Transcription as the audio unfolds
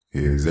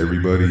Is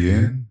everybody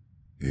in?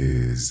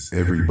 Is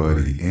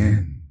everybody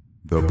in?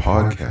 The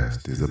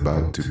podcast is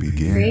about to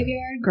begin.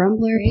 Graveyard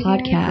Grumbler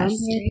Podcast.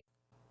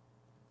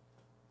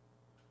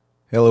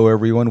 Hello,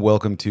 everyone.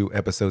 Welcome to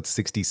episode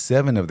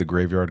 67 of the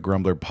Graveyard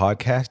Grumbler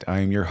Podcast. I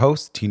am your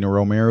host, Tino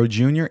Romero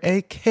Jr.,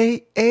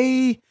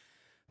 a.k.a.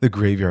 the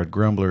Graveyard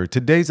Grumbler.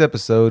 Today's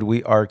episode,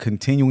 we are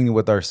continuing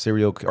with our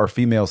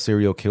female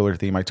serial killer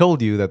theme. I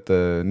told you that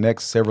the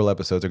next several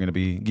episodes are going to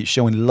be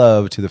showing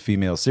love to the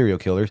female serial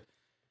killers.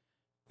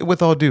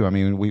 With all due, I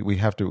mean, we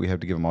have to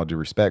give them all due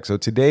respect. So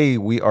today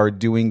we're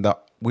doing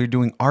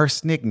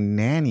Arsenic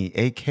Nanny,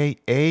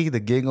 aka the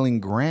Giggling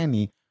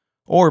Granny,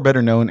 or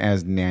better known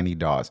as Nanny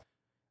Dawes.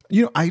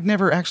 You know, I'd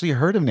never actually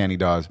heard of Nanny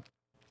Dawes,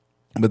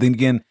 but then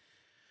again,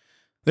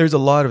 there's a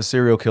lot of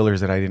serial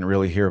killers that I didn't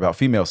really hear about,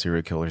 female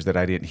serial killers that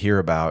I didn't hear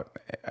about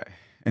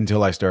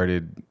until I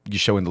started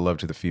showing the love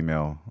to the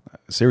female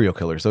serial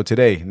killer. So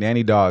today,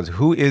 Nanny Dawes.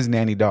 Who is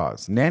Nanny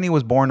Dawes? Nanny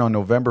was born on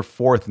November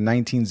 4th,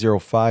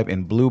 1905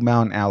 in Blue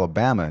Mountain,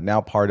 Alabama, now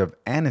part of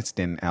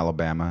Anniston,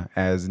 Alabama,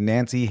 as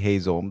Nancy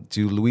Hazel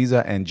to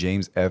Louisa and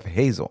James F.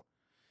 Hazel.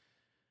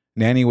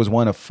 Nanny was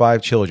one of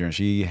 5 children.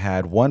 She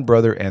had 1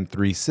 brother and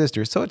 3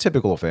 sisters, so a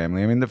typical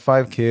family. I mean, the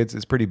 5 kids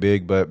is pretty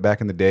big, but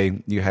back in the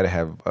day, you had to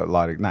have a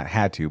lot of, not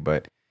had to,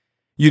 but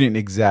you didn't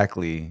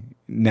exactly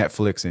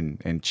Netflix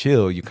and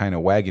chill. You kind of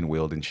wagon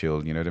wheeled and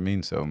chilled, you know what I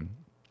mean? So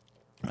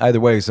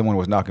either way, someone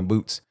was knocking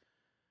boots.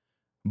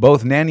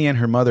 Both Nanny and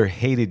her mother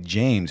hated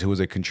James, who was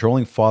a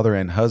controlling father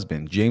and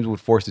husband. James would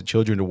force the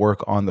children to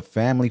work on the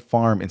family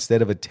farm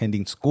instead of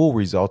attending school,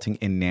 resulting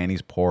in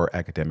Nanny's poor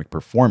academic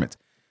performance.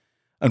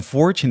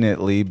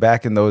 Unfortunately,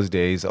 back in those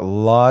days, a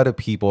lot of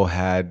people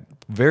had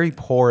very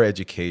poor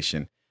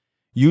education.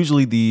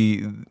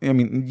 Typically,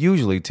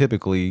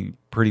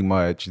 pretty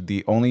much,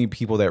 the only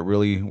people that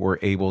really were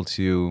able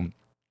to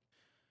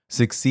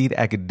succeed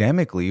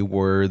academically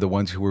were the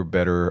ones who were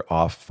better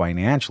off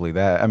financially.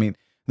 The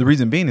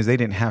reason being is they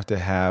didn't have to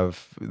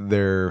have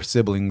their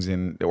siblings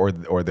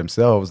or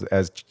themselves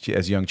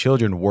as young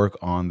children work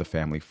on the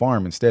family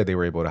farm. Instead, they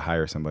were able to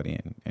hire somebody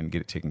and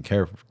get it taken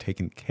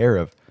care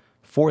of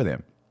for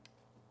them.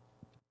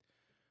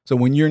 So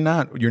when you're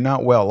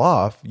not well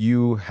off,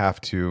 you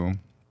have to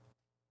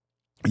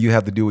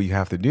do what you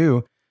have to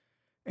do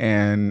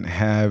and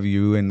have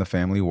you and the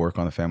family work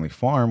on the family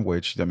farm,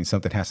 which, I mean,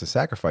 something has to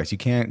sacrifice. You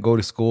can't go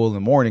to school in the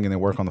morning and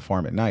then work on the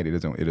farm at night. It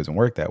doesn't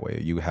work that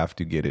way. You have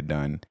to get it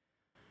done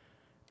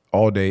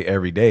all day,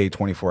 every day,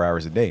 24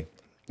 hours a day.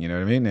 You know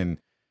what I mean? And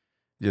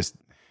just,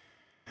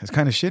 it's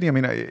kind of shitty. I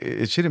mean,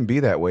 it shouldn't be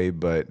that way,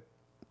 but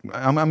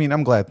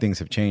I'm glad things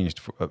have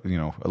changed,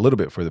 a little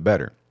bit for the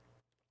better.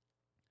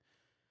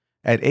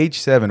 At age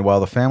 7, while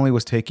the family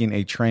was taking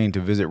a train to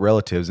visit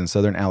relatives in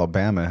southern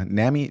Alabama,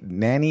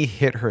 Nanny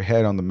hit her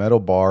head on the metal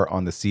bar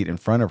on the seat in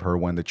front of her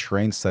when the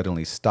train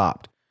suddenly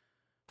stopped.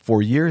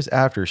 For years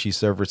after, she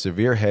suffered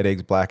severe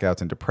headaches,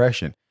 blackouts, and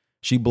depression.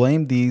 She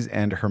blamed these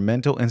and her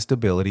mental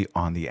instability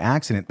on the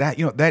accident.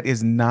 That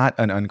is not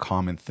an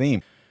uncommon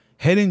theme.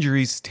 Head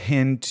injuries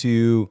tend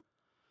to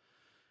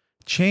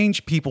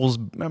change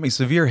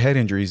severe head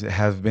injuries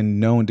have been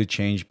known to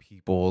change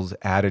people's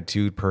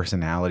attitude,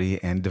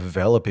 personality, and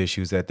develop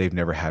issues that they've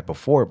never had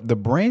before. The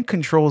brain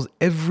controls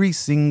every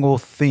single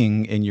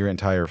thing in your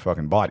entire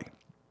fucking body.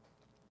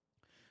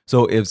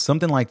 So if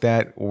something like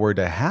that were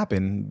to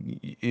happen,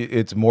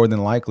 it's more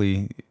than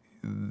likely,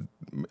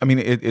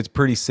 it's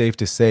pretty safe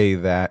to say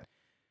that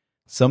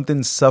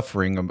something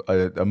suffering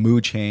a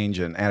mood change,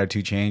 an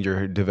attitude change,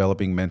 or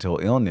developing mental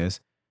illness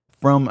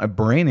from a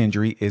brain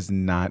injury is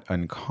not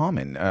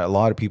uncommon. A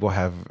lot of people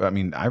I've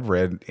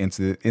read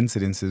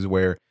incidences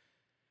where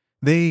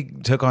they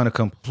took on a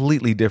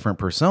completely different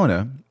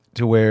persona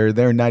to where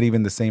they're not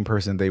even the same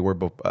person they were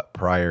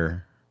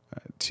prior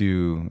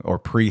to or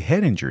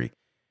pre-head injury.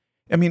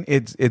 I mean,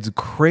 it's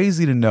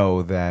crazy to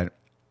know that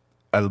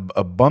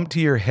a bump to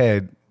your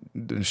head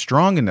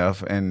strong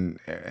enough and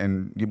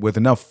with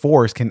enough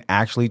force can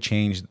actually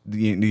change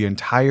the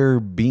entire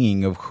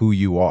being of who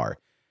you are.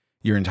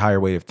 Your entire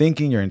way of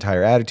thinking, your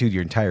entire attitude,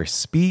 your entire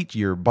speech,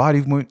 your body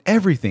movement,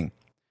 everything.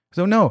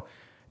 So no,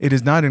 it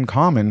is not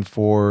uncommon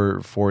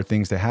for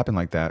things to happen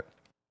like that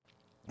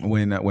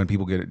when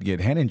people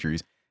get head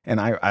injuries.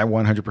 And I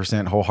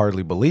 100%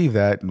 wholeheartedly believe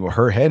that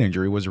her head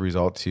injury was a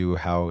result to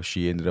how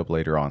she ended up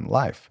later on in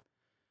life.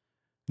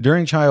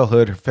 During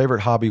childhood, her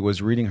favorite hobby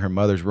was reading her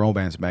mother's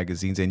romance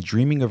magazines and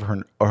dreaming of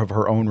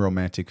her own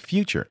romantic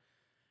future.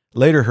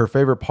 Later, her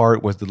favorite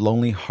part was the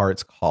Lonely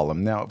Hearts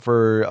column. Now,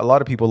 for a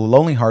lot of people, the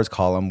Lonely Hearts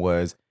column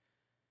was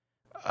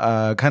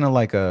kind of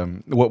like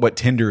what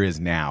Tinder is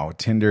now.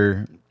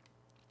 Tinder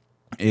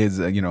is,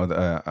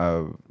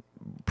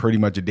 pretty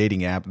much a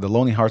dating app. The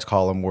Lonely Hearts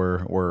column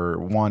were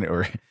wanted,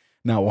 or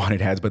not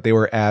wanted ads, but they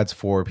were ads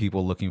for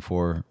people looking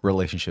for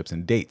relationships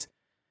and dates.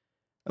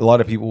 A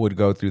lot of people would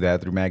go through that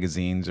through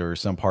magazines or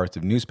some parts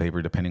of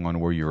newspaper, depending on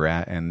where you're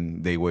at,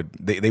 and they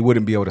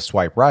wouldn't be able to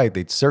swipe right.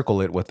 They'd circle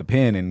it with the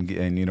pin and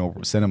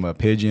send them a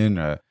pigeon,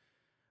 a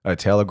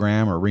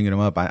telegram, or ringing them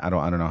up. I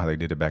don't know how they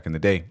did it back in the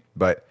day,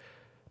 but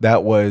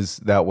That was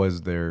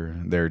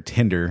their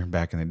Tinder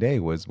back in the day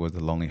was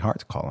the Lonely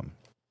Hearts column.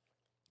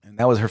 And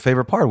that was her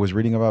favorite part, was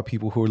reading about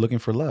people who were looking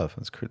for love.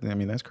 That's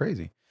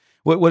crazy.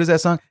 What is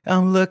that song?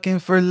 I'm looking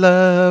for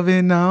love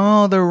in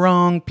all the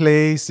wrong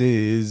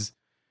places.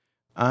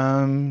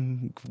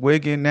 I'm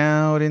wigging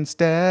out and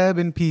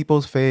stabbing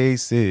people's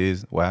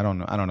faces. Well, I don't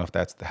know if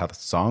that's how the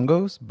song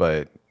goes,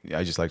 but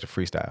I just like to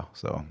freestyle.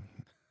 So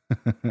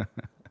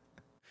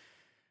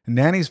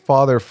Nanny's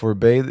father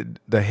forbade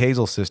the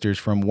Hazel sisters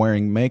from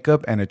wearing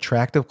makeup and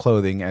attractive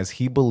clothing as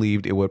he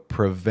believed it would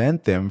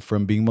prevent them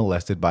from being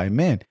molested by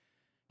men.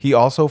 He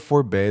also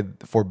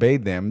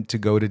forbade them to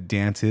go to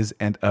dances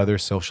and other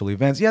social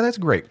events. Yeah, that's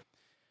great.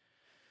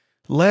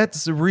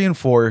 Let's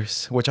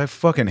reinforce, which I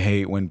fucking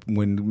hate when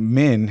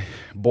men,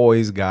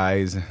 boys,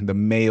 guys, the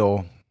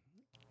male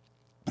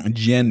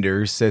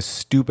gender says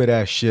stupid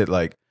ass shit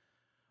like,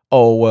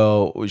 oh,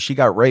 well, she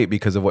got raped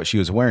because of what she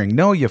was wearing.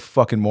 No, you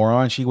fucking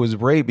moron. She was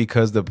raped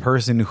because the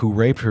person who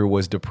raped her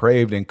was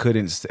depraved and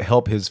couldn't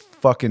help his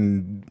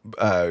fucking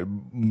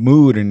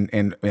mood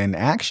and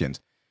actions.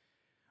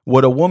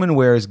 What a woman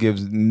wears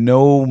gives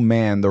no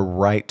man the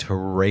right to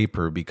rape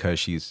her because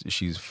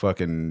she's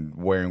fucking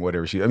wearing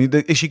whatever she. I mean,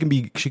 she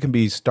can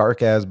be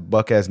stark ass,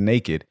 buck ass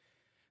naked.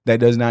 That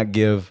does not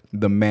give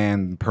the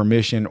man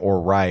permission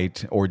or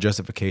right or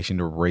justification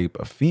to rape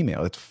a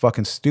female. It's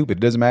fucking stupid.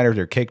 It doesn't matter if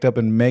they're caked up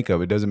in makeup.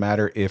 It doesn't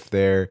matter if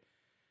they're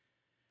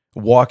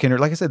walking, or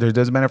like I said, it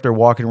doesn't matter if they're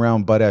walking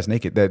around butt ass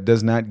naked. That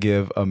does not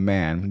give a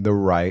man the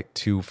right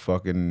to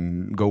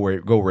fucking go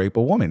rape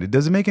a woman. It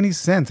doesn't make any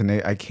sense, and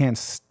I can't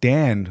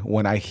stand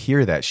when I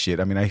hear that shit.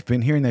 I mean, I've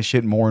been hearing that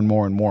shit more and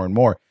more and more and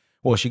more.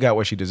 Well, she got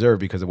what she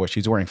deserved because of what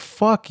she's wearing.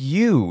 Fuck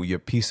you, you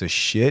piece of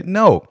shit.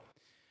 No.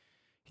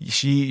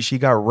 She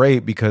got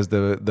raped because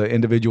the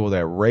individual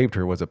that raped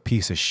her was a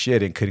piece of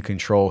shit and couldn't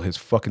control his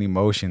fucking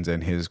emotions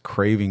and his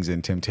cravings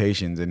and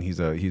temptations, and he's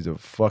a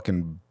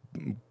fucking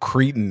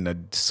cretin, a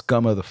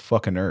scum of the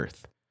fucking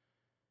earth.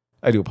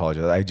 I do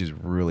apologize. I just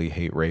really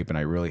hate rape, and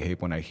I really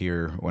hate when I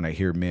hear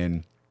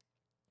men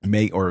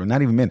or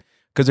not even men,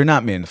 because they're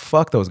not men.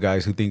 Fuck those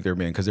guys who think they're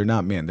men, because they're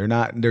not men. They're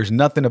not. There's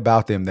nothing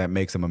about them that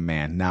makes them a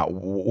man. Now,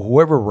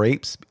 whoever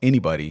rapes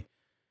anybody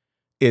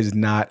is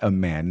not a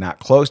man, not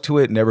close to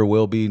it, never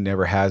will be,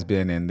 never has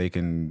been, and they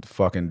can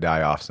fucking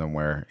die off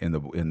somewhere in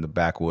the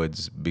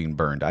backwoods being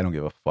burned. I don't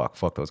give a fuck.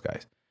 Fuck those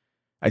guys.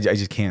 I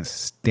just can't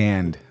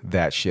stand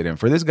that shit. And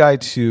for this guy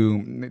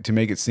to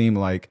make it seem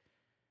like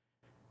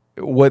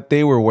what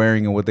they were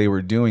wearing and what they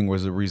were doing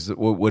was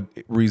would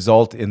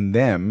result in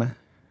them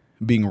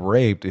being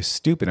raped is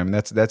stupid. I mean,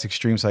 that's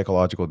extreme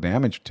psychological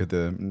damage to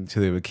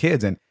the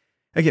kids. And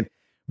again,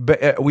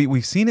 but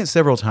we've seen it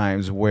several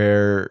times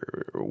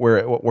where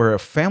a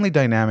family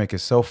dynamic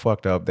is so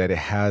fucked up that it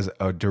has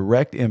a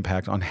direct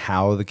impact on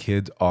how the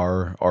kids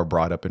are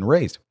brought up and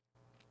raised.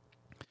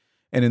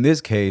 And in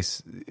this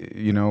case,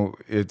 you know,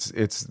 it's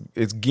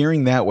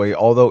gearing that way,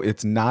 although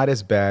it's not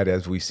as bad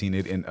as we've seen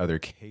it in other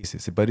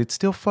cases, but it's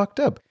still fucked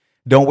up.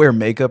 Don't wear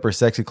makeup or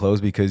sexy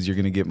clothes because you're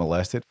going to get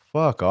molested.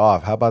 Fuck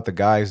off. How about the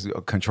guys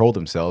control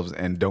themselves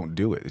and don't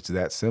do it? It's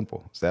that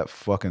simple. It's that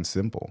fucking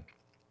simple.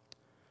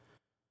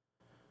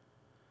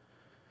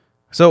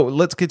 So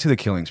let's get to the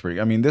killing spree.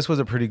 I mean, this was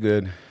a pretty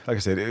good, like I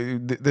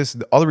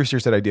said, all the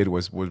research that I did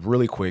was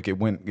really quick.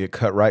 It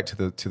cut right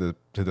to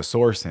the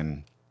source,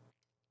 and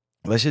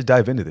let's just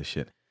dive into this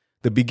shit.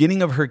 The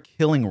beginning of her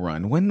killing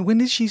run. When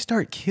did she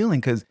start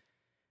killing? Because,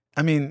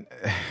 I mean,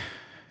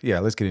 yeah,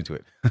 let's get into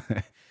it.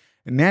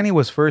 Nanny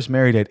was first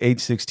married at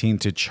age 16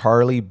 to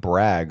Charlie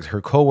Braggs,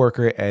 her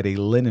coworker at a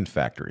linen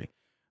factory.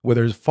 With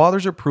her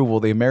father's approval,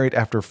 they married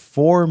after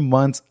 4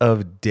 months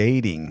of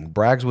dating.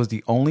 Braggs was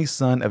the only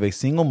son of a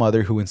single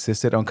mother who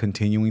insisted on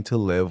continuing to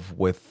live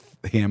with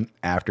him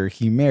after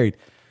he married.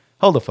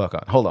 Hold the fuck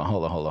on. Hold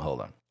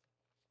on.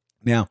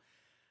 Now,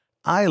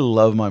 I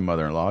love my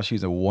mother-in-law.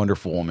 She's a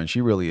wonderful woman.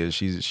 She really is.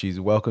 She's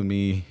welcomed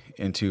me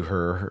into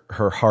her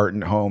heart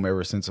and home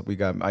ever since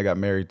I got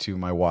married to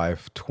my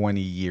wife 20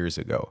 years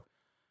ago.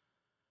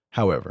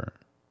 However,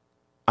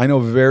 I know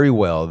very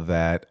well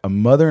that a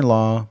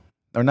mother-in-law,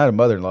 or not a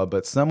mother-in-law,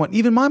 but someone,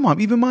 even my mom,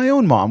 even my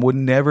own mom, would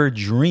never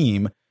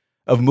dream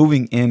of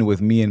moving in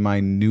with me and my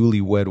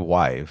newlywed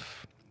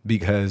wife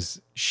because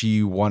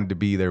she wanted to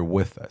be there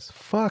with us.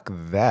 Fuck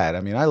that.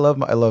 I mean, I love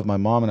my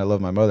mom and I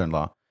love my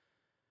mother-in-law.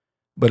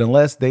 But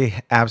unless they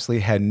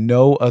absolutely had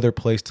no other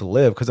place to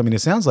live, because I mean, it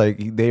sounds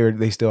like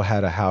they still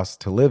had a house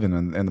to live in,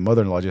 and the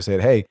mother-in-law just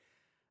said, "Hey,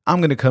 I'm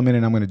going to come in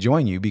and I'm going to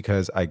join you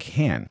because I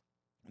can."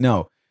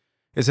 No,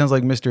 it sounds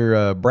like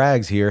Mr.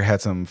 Braggs here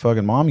had some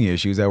fucking mommy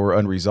issues that were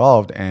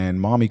unresolved,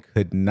 and mommy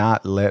could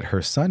not let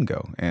her son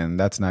go, and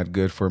that's not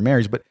good for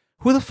marriage. But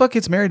who the fuck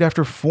gets married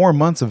after 4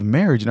 months of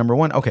marriage? Number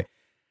one, okay.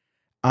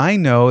 I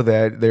know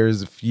that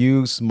there's a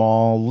few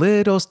small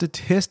little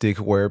statistic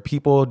where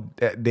people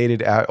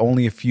dated out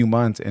only a few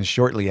months, and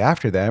shortly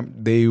after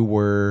that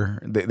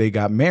they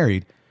got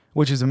married,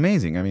 which is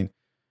amazing. I mean,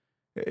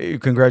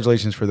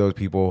 congratulations for those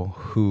people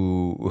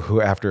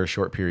who after a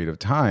short period of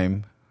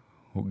time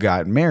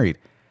got married.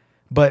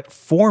 But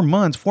 4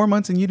 months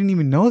and you didn't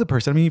even know the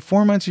person. I mean,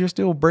 4 months, you're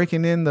still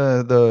breaking in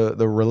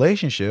the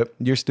relationship.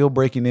 You're still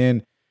breaking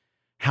in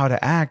how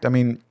to act. I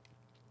mean,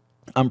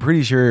 I'm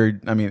pretty sure,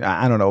 I mean,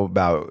 I don't know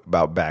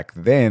about back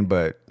then,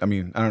 but I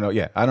mean, I don't know.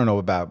 Yeah, I don't know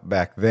about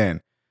back then.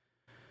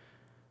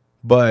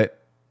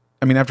 But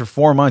I mean, after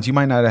 4 months, you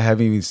might not have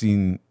you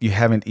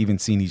haven't even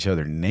seen each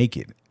other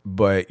naked,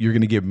 but you're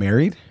going to get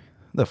married?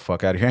 The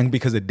fuck out of here. And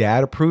because the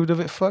dad approved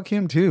of it, fuck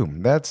him too.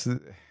 That's,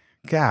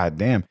 god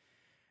damn.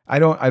 I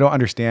don't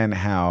understand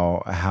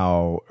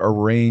how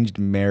arranged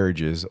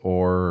marriages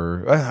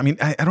or, I mean,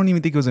 I don't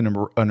even think it was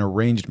an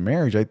arranged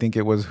marriage. I think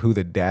it was who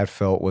the dad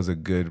felt was a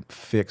good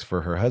fix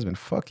for her husband.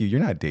 Fuck you.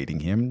 You're not dating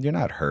him. You're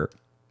not her.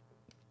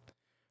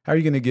 How are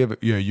you going to give,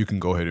 yeah, you can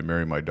go ahead and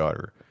marry my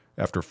daughter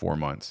after 4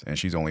 months and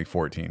she's only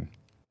 14.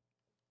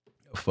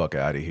 Fuck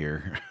out of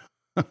here.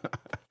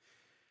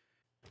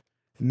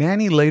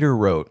 Nanny later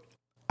wrote,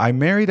 I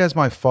married as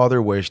my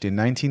father wished in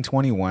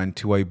 1921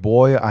 to a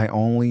boy I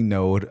only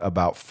knowed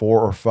about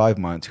 4 or 5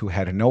 months who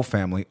had no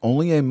family,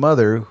 only a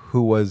mother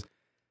who was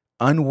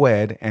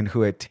unwed and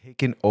who had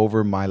taken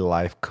over my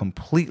life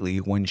completely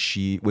when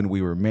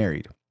we were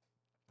married.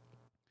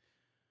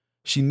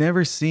 She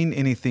never seen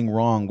anything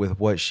wrong with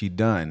what she'd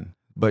done,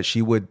 but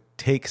she would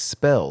take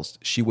spells.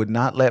 She would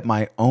not let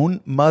my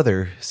own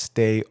mother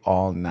stay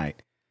all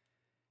night.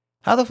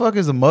 How the fuck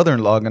is the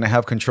mother-in-law going to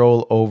have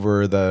control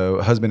over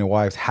the husband and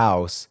wife's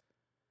house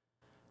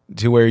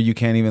to where you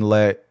can't even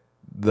let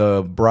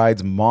the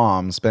bride's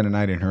mom spend a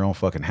night in her own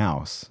fucking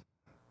house?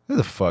 Get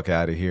the fuck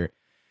out of here.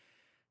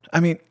 I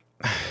mean,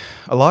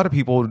 a lot of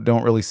people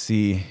don't really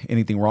see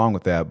anything wrong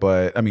with that,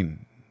 but I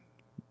mean,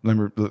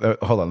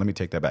 hold on, let me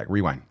take that back.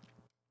 Rewind.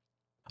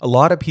 A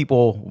lot of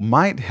people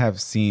might have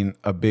seen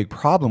a big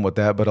problem with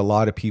that, but a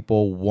lot of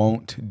people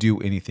won't do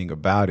anything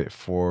about it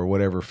for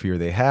whatever fear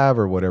they have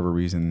or whatever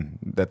reason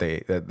that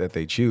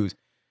they choose.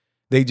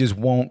 They just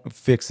won't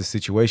fix the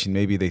situation.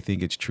 Maybe they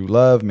think it's true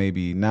love,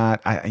 maybe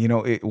not.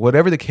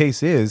 Whatever the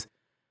case is,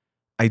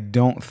 I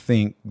don't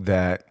think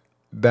that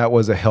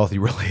was a healthy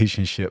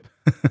relationship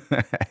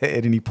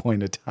at any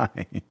point in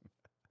time.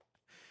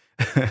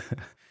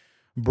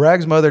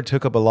 Bragg's mother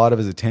took up a lot of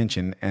his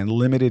attention and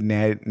limited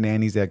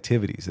Nanny's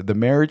activities. The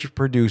marriage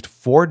produced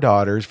 4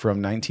 daughters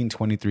from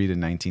 1923 to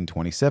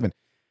 1927.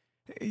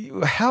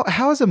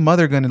 How is a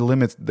mother going to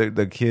limit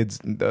the kids,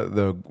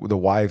 the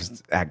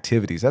wife's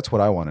activities? That's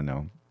what I want to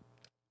know.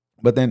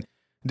 But then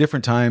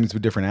different times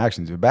with different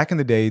actions. Back in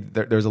the day,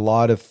 there's a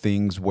lot of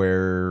things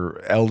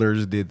where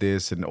elders did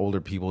this and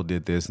older people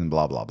did this and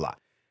blah, blah, blah.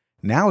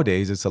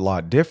 Nowadays, it's a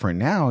lot different.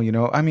 Now,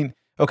 I mean,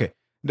 okay.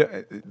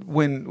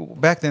 When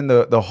back then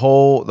the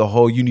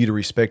whole you need to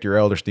respect your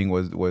elders thing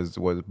was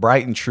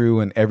bright and true,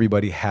 and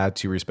everybody had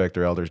to respect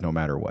their elders no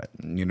matter what.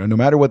 No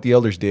matter what the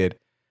elders did,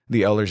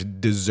 the elders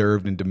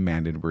deserved and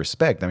demanded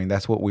respect. I mean,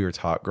 that's what we were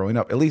taught growing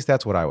up. At least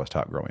that's what I was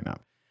taught growing up.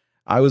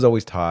 I was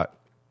always taught,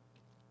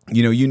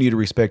 you need to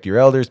respect your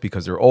elders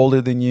because they're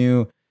older than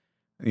you,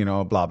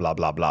 blah, blah,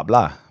 blah, blah,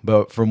 blah.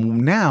 But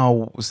from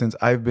now, since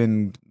I've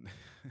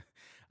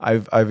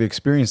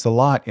experienced a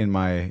lot in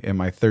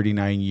my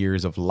 39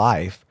 years of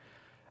life,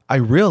 I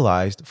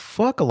realized,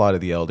 fuck a lot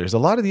of the elders. A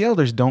lot of the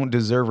elders don't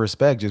deserve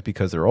respect just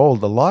because they're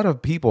old. A lot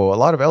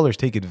of elders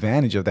take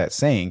advantage of that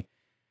saying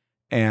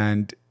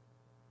and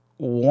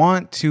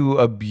want to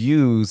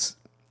abuse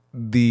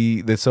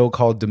the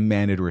so-called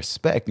demanded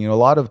respect.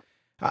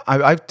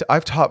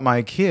 I've taught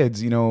my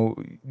kids,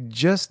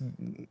 just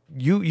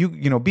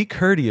be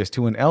courteous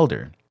to an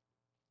elder.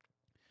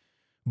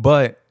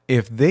 But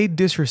if they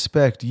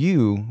disrespect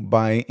you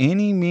by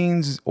any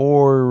means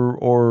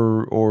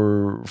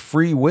or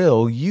free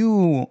will,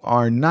 you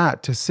are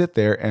not to sit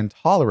there and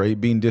tolerate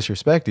being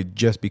disrespected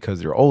just because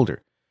they're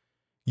older.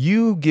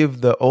 You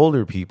give the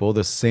older people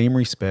the same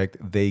respect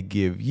they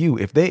give you.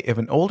 If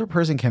an older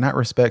person cannot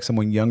respect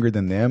someone younger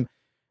than them,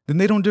 then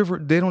they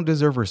don't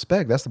deserve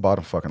respect. That's the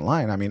bottom fucking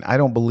line. I mean, I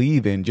don't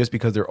believe in just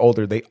because they're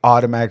older, they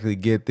automatically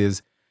get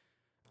this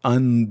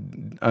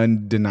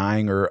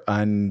undenying or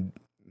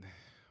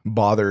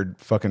unbothered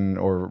fucking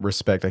or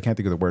respect. I can't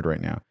think of the word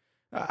right now.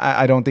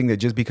 I don't think that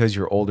just because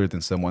you're older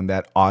than someone,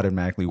 that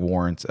automatically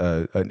warrants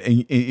an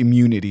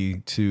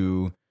immunity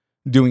to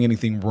doing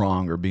anything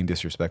wrong or being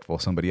disrespectful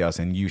of somebody else,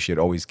 and you should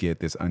always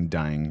get this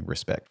undying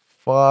respect.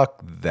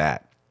 Fuck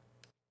that.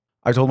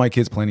 I told my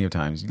kids plenty of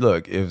times,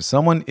 look, if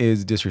someone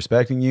is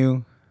disrespecting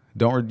you,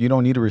 you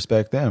don't need to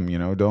respect them.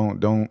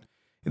 Don't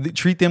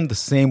treat them the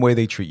same way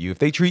they treat you. If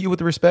they treat you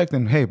with respect,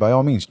 then hey, by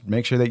all means,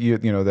 make sure that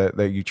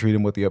that you treat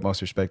them with the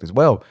utmost respect as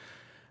well.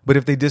 But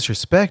if they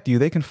disrespect you,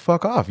 they can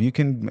fuck off.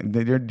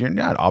 You're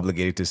not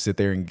obligated to sit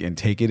there and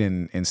take it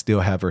and still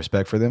have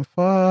respect for them.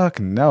 Fuck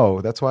no.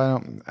 That's why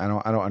I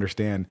don't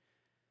understand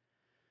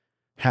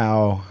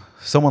how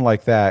someone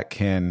like that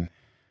can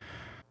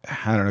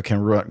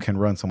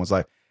run someone's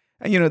life.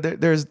 And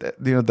there's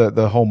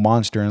the whole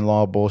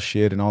monster-in-law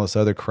bullshit and all this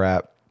other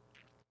crap.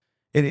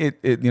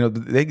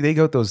 They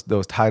got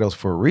those titles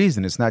for a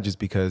reason. It's not just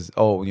because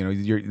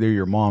they're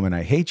your mom and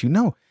I hate you.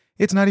 No.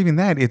 it's not even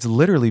that. It's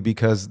literally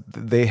because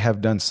they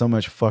have done so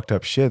much fucked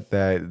up shit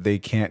that they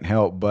can't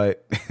help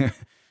but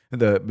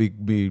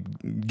be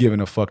given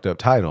a fucked up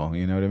title.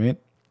 You know what I mean?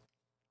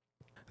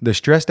 The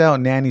stressed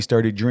out nanny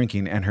started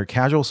drinking, and her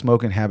casual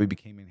smoking habit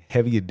became a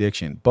heavy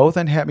addiction. Both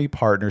unhappy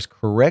partners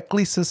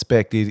correctly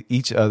suspected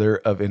each other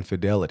of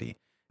infidelity,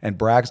 and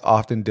Braggs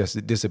often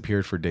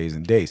disappeared for days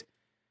and days.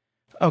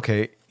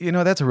 Okay,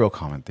 that's a real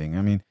common thing.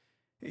 I mean,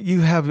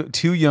 you have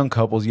two young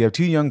couples, you have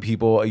two young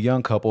people, a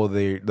young couple.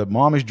 The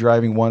mom is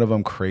driving one of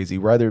them crazy.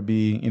 Rather it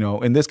be,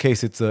 in this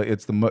case, it's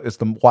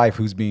the wife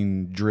who's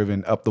being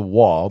driven up the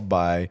wall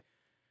by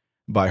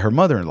her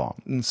mother-in-law.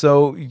 And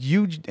so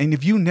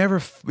if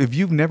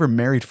you've never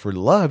married for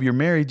love, you're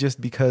married just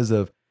because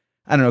of,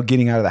 I don't know,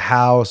 getting out of the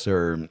house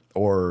or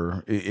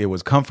it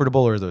was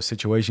comfortable or the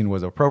situation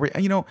was appropriate.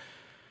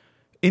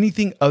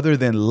 Anything other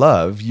than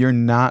love, you're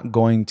not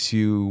going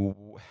to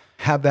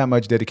have that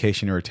much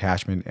dedication or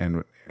attachment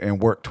and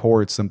work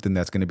towards something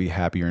that's going to be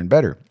happier and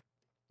better.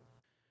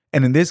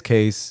 And in this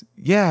case,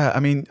 yeah, I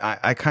mean,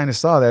 I kind of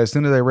saw that as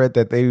soon as I read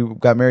that they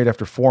got married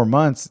after 4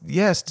 months.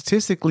 Yeah,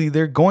 statistically,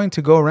 they're going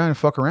to go around and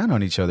fuck around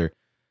on each other.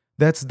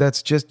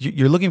 That's just,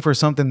 you're looking for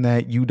something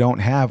that you don't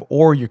have,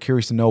 or you're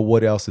curious to know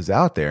what else is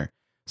out there.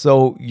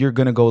 So you're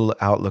going to go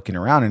out looking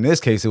around. In this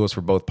case, it was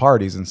for both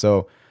parties. And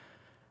so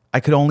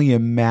I could only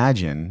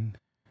imagine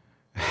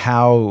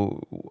how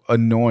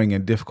annoying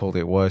and difficult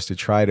it was to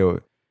try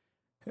to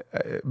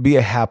be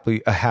a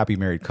happy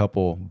married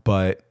couple,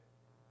 but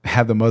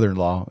have the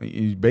mother-in-law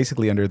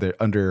basically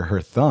under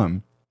her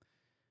thumb,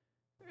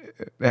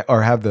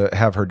 or have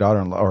her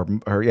daughter-in-law or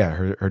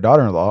her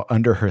daughter-in-law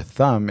under her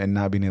thumb and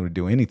not being able to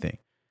do anything.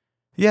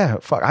 Yeah,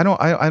 fuck. I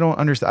don't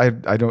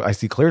understand. I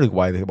see clearly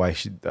why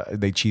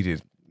they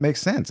cheated.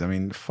 Makes sense. I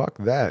mean, fuck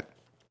that.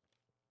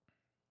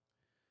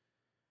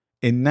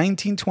 In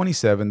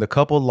 1927, the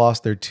couple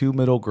lost their two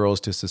middle girls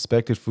to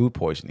suspected food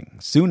poisoning.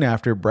 Soon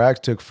after,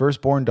 Braggs took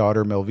firstborn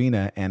daughter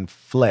Melvina and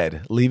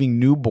fled, leaving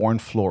newborn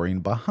Florine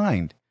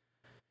behind.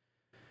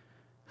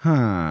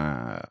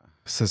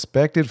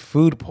 Suspected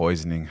food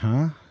poisoning,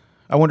 huh?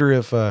 I wonder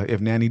if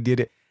Nanny did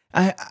it.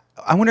 I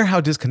wonder how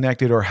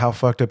disconnected or how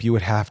fucked up you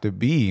would have to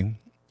be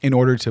in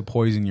order to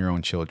poison your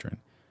own children.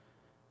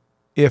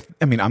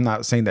 I'm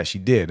not saying that she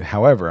did.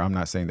 However, I'm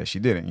not saying that she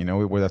didn't.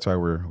 That's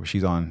why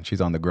she's on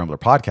the Grumbler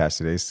podcast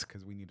today,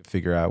 because we need to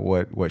figure out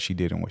what she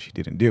did and what she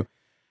didn't do.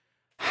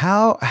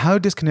 How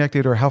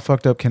disconnected or how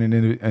fucked up can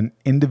an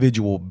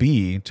individual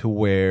be to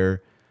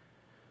where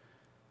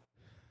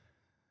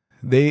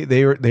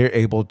they're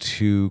able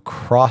to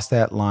cross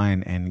that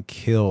line and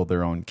kill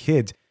their own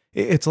kids?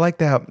 It's like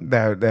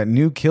that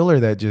new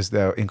killer that just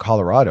in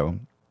Colorado.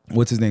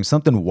 What's his name?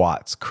 Something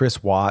Watts,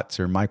 Chris Watts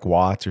or Mike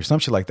Watts or some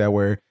shit like that,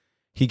 where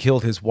he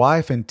killed his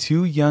wife and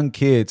two young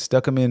kids,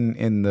 stuck them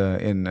in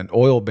an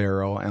oil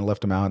barrel, and left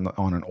them out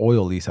on an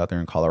oil lease out there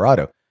in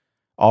Colorado,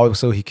 all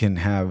so he can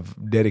have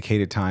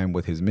dedicated time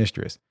with his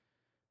mistress.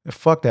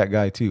 Fuck that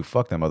guy too.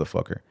 Fuck that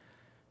motherfucker.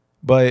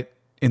 But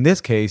in this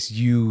case,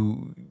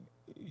 you're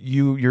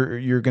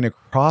gonna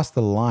cross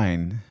the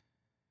line.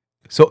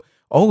 So,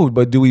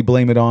 but do we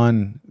blame it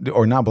on,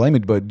 or not blame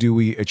it, but do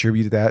we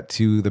attribute that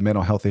to the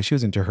mental health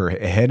issues and to her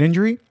head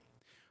injury?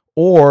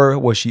 Or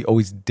was she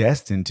always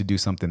destined to do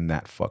something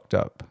that fucked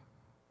up?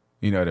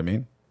 You know what I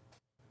mean?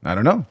 I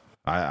don't know.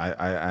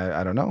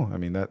 I don't know. I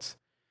mean,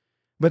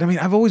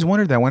 I've always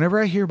wondered that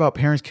whenever I hear about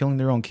parents killing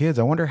their own kids,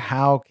 I wonder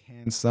how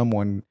can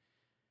someone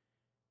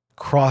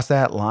cross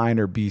that line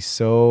or be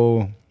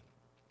so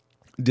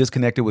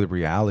disconnected with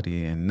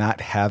reality and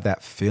not have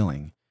that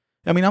feeling.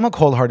 I mean, I'm a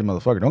cold-hearted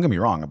motherfucker. Don't get me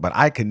wrong, but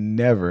I could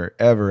never,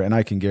 ever, and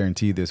I can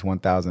guarantee this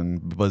 1,000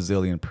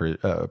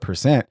 bazillion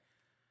percent,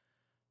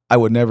 I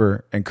would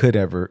never and could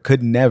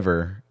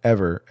never,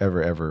 ever,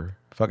 ever, ever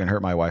fucking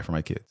hurt my wife or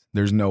my kids.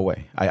 There's no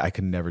way. I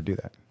could never do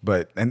that.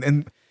 But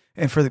and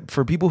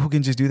for people who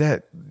can just do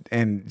that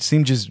and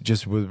seem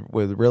just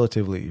with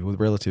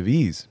relative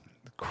ease,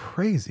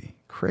 crazy.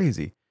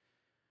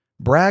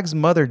 Braggs'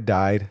 mother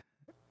died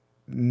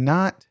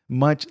not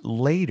much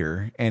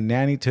later, and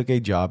Nanny took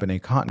a job in a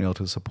cotton mill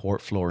to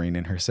support Florine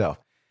and herself.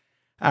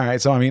 All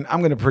right, so I'm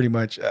going to pretty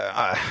much,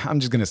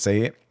 I'm just going to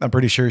say it. I'm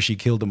pretty sure she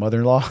killed the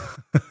mother-in-law.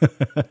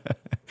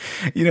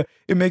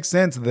 It makes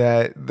sense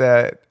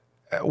that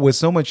with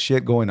so much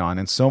shit going on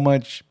and so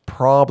much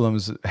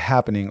problems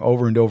happening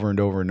over and over and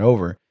over and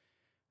over,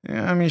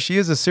 I mean, she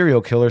is a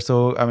serial killer.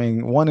 So, I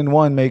mean, 1 and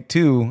 1 make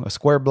 2. A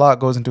square block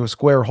goes into a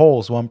square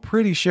hole. So I'm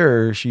pretty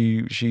sure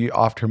she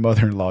offed her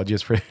mother-in-law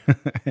just for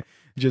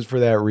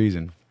that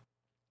reason.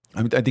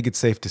 I think it's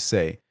safe to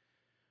say.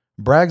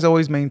 Braggs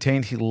always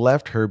maintained he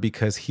left her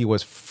because he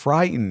was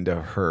frightened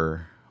of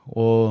her.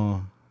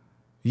 Well,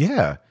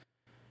 yeah.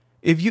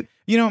 If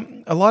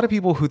a lot of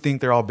people who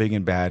think they're all big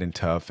and bad and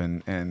tough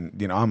and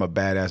I'm a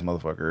badass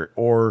motherfucker,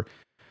 or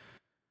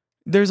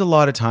there's a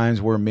lot of times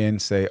where men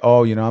say,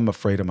 oh, I'm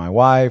afraid of my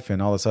wife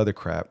and all this other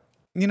crap.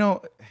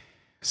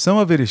 Some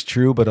of it is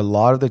true, but a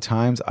lot of the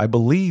times I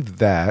believe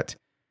that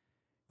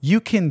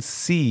you can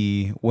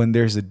see when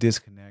there's a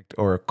disconnect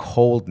or a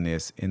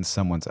coldness in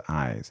someone's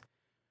eyes.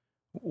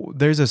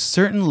 there's a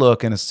certain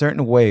look and a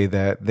certain way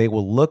that they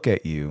will look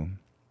at you,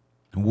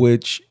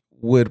 which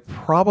would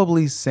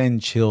probably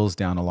send chills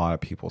down a lot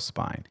of people's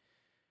spine.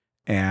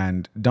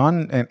 And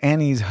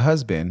Nanny's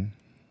husband,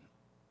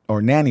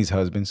 Nanny's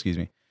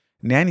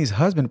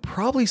husband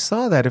probably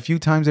saw that a few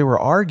times they were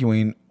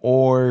arguing,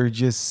 or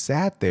just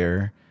sat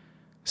there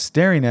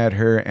staring at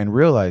her and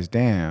realized,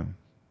 damn,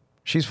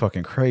 she's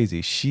fucking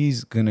crazy.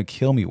 She's going to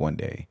kill me one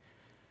day.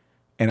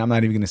 And I'm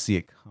not even going to see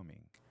it coming.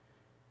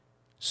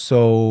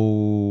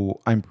 So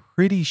I'm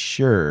pretty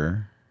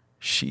sure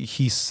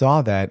he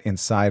saw that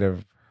inside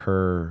of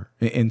her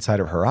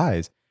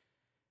eyes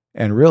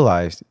and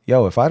realized,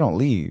 yo, if I don't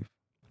leave,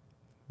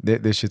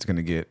 this shit's going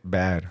to get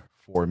bad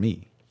for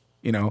me.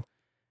 You know,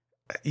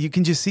 you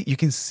can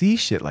see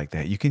shit like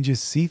that. You can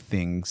just see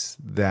things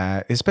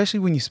that, especially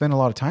when you spend a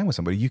lot of time with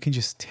somebody, you can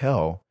just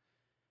tell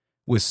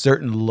with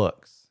certain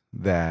looks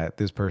that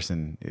this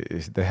person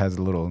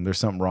there's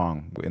something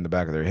wrong in the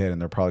back of their head, and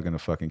they're probably going to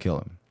fucking kill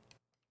him.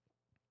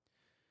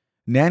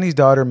 Nanny's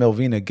daughter,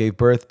 Melvina, gave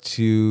birth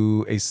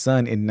to a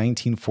son in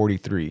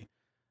 1943.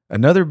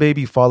 Another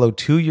baby followed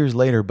 2 years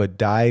later, but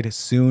died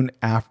soon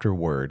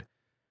afterward.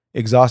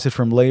 Exhausted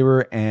from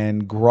labor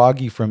and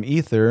groggy from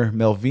ether,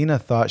 Melvina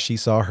thought she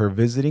saw her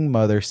visiting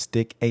mother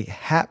stick a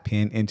hat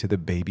pin into the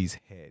baby's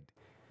head.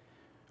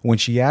 When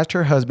she asked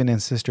her husband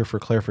and sister for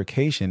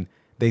clarification,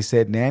 they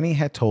said Nanny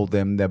had told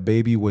them the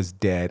baby was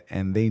dead,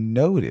 and they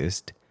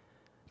noticed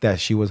that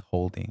she was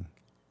holding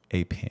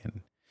a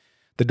pin.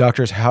 The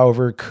doctors,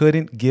 however,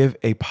 couldn't give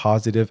a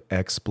positive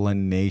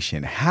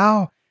explanation.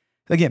 How?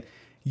 Again,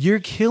 you're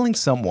killing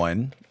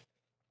someone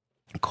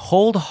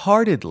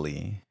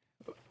cold-heartedly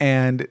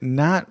and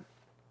not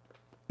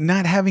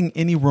having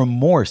any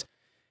remorse.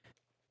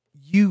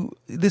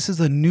 This is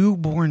a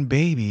newborn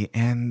baby,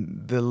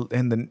 and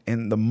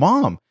the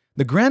mom,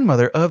 the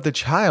grandmother of the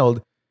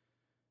child,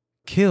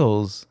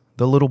 kills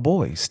the little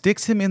boy,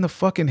 sticks him in the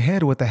fucking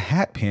head with a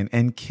hat pin,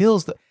 and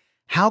kills the.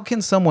 How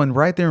can someone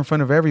right there in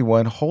front of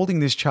everyone, holding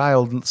this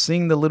child,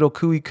 seeing the little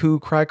cooey coo,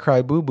 cry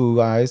cry, boo boo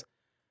eyes,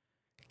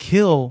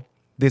 kill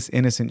this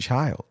innocent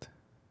child?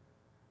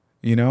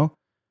 You know,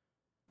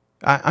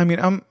 I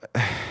mean,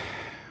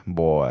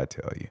 boy, I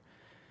tell you,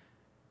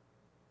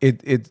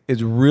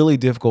 it's really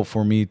difficult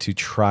for me to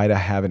try to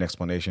have an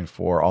explanation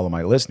for all of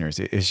my listeners.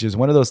 It's just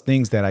one of those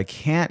things that I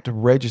can't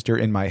register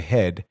in my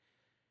head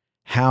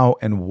how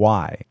and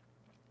why.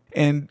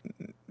 And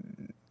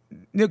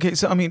okay,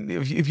 so I mean,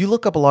 if you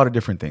look up a lot of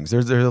different things,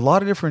 there's a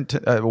lot of different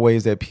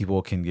ways that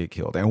people can get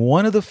killed. And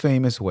one of the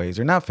famous ways,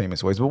 or not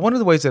famous ways, but one of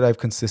the ways that I've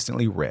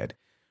consistently read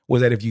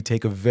was that if you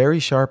take a very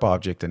sharp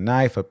object, a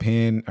knife, a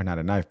pin, or not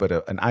a knife, but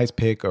an ice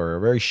pick, or a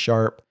very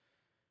sharp,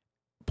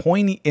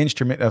 pointy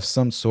instrument of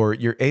some sort,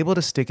 you're able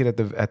to stick it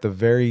at the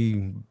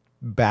very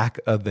back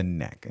of the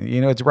neck.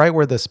 You know, it's right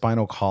where the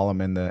spinal column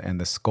and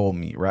the skull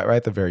meet, right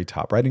at the very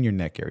top, right in your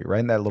neck area,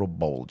 right in that little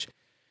bulge.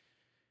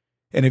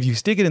 And if you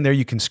stick it in there,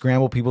 you can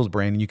scramble people's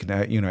brain, and you can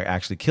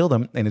actually kill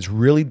them. And it's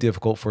really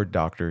difficult for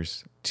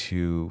doctors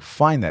to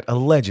find that.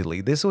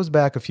 Allegedly, this was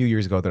back a few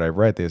years ago that I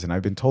read this, and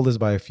I've been told this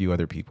by a few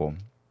other people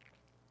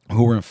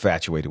who were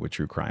infatuated with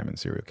true crime and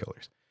serial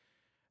killers.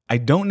 I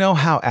don't know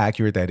how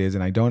accurate that is,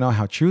 and I don't know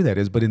how true that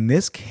is, but in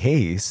this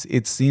case,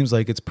 it seems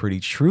like it's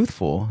pretty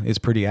truthful. It's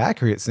pretty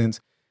accurate,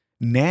 since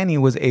Nanny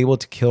was able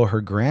to kill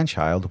her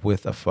grandchild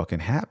with a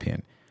fucking hat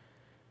pin.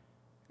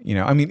 You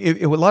know, I mean,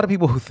 a lot of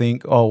people who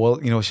think, oh, well,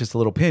 it's just a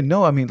little pin.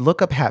 No, I mean,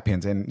 look up hat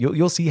pins, and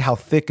you'll see how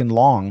thick and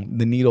long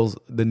the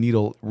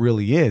needle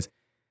really is.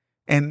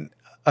 And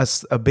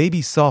a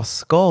baby soft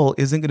skull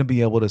isn't going to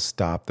be able to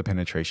stop the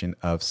penetration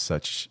of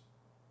such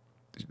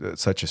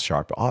a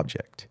sharp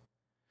object.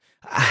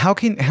 How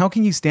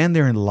can you stand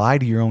there and lie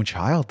to your own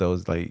child, though?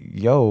 It's like,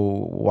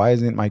 yo, why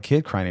isn't my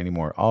kid crying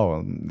anymore?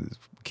 Oh, this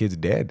kid's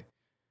dead.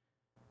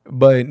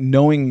 But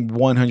knowing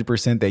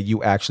 100% that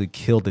you actually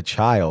killed the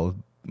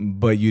child,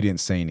 but you didn't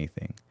say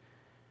anything.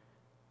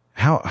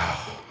 How?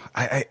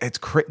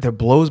 That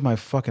blows my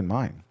fucking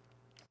mind.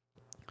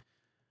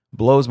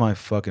 Blows my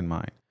fucking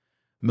mind.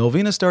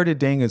 Melvina started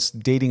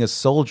dating a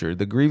soldier.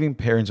 The grieving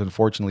parents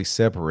unfortunately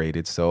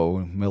separated,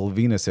 so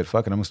Melvina said,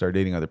 fuck it, I'm going to start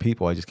dating other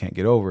people. I just can't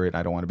get over it.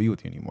 I don't want to be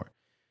with you anymore.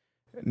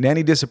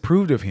 Nanny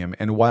disapproved of him,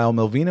 and while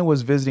Melvina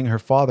was visiting her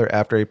father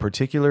after a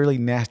particularly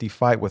nasty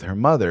fight with her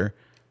mother,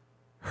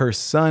 her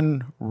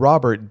son,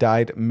 Robert,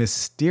 died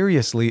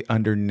mysteriously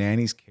under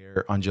Nanny's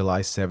care on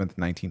July 7th,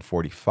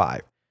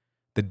 1945.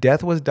 The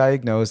death was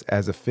diagnosed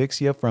as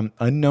asphyxia from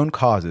unknown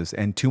causes,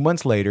 and 2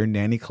 months later,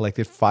 Nanny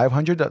collected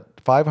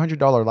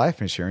 $500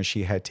 life insurance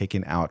she had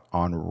taken out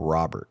on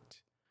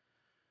Robert.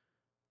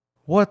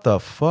 What the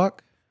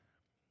fuck?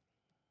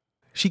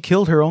 She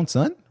killed her own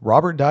son?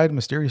 Robert died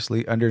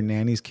mysteriously under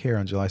Nanny's care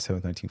on July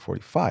 7th,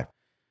 1945.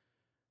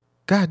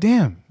 God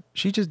damn.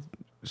 She just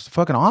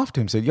fucking offed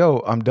him, said,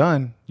 yo, I'm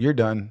done. You're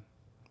done.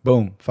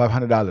 Boom,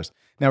 $500.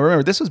 Now,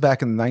 remember, this was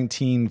back in the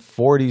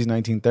 1940s,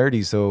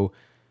 1930s, so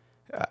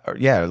or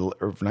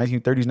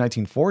 1930s,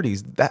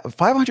 1940s, that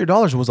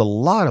 $500 was a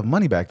lot of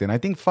money back then. I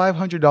think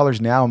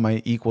 $500 now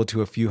might equal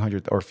to a few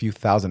hundred or a few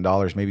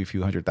 $1,000s, maybe a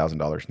few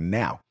 $100,000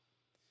 now.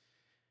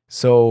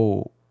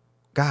 So,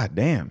 god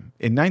damn.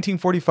 In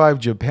 1945,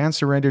 Japan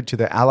surrendered to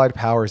the Allied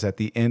powers at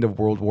the end of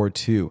World War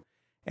II,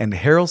 and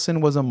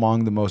Harrelson was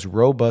among the most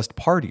robust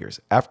partiers.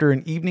 After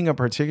an evening of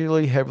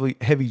particularly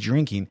heavy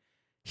drinking,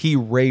 he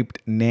raped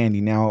Nanny.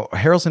 Now,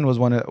 Harrelson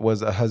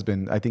was a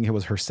husband. I think it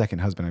was her second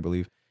husband, I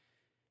believe.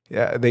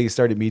 Yeah, they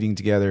started meeting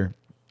together,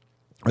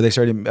 or they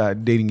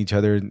started dating each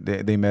other.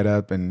 They met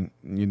up, and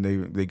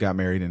they got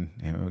married,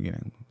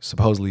 and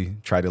supposedly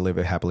tried to live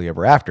it happily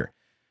ever after.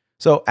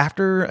 So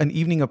after an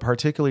evening of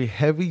particularly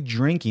heavy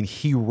drinking,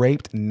 he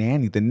raped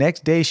Nanny. The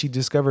next day, she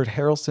discovered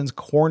Harrelson's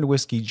corned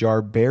whiskey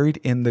jar buried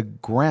in the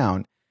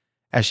ground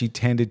as she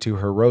tended to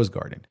her rose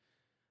garden.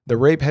 The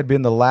rape had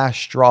been the last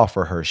straw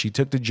for her. She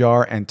took the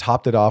jar and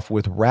topped it off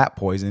with rat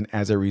poison.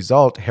 As a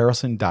result,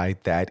 Harrelson died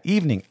that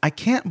evening. I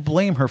can't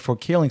blame her for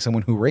killing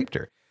someone who raped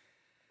her.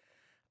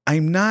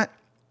 I'm not...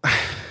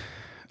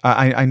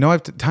 I know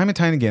time and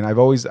time again, I've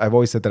always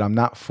said that I'm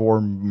not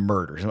for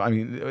murder. I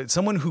mean,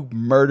 someone who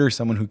murders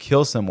someone, who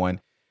kills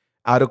someone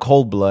out of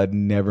cold blood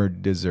never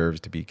deserves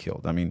to be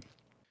killed. I mean,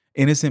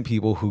 innocent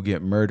people who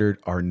get murdered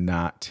are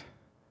not,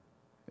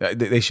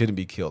 they shouldn't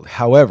be killed.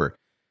 However,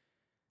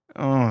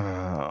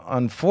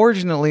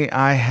 unfortunately,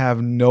 I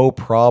have no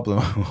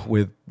problem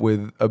with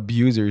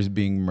abusers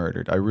being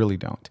murdered. I really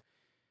don't.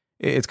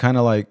 It's kind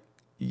of like,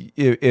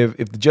 if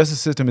the justice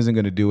system isn't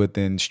going to do it,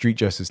 then street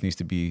justice needs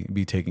to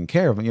be taken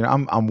care of.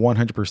 I'm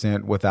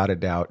 100% without a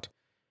doubt.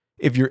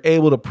 If you're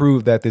able to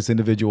prove that this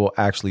individual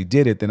actually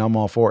did it, then I'm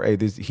all for, he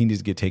needs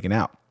to get taken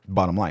out.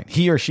 Bottom line,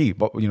 he or she,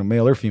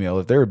 male or female,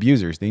 if they're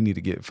abusers, they need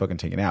to get fucking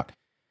taken out.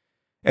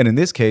 And in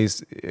this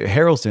case,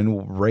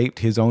 Harrelson raped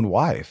his own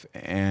wife,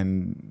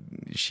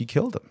 and she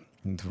killed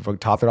him.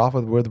 Topped it off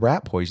with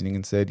rat poisoning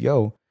and said,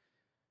 "Yo,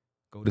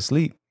 go to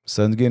sleep.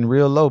 Sun's getting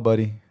real low,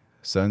 buddy.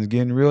 Sun's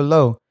getting real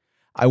low."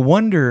 I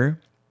wonder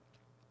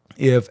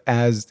if,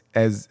 as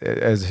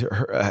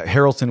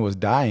Harrelson was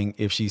dying,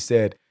 if she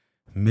said,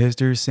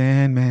 "Mr.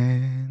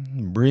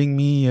 Sandman, bring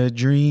me a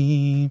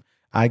dream.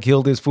 I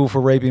killed this fool for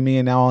raping me,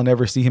 and now I'll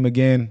never see him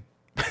again."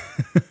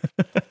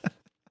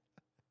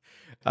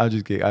 I'm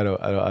just kidding.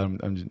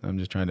 I'm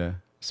just trying to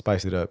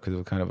spice it up because it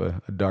was kind of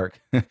a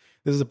dark. This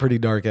is a pretty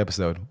dark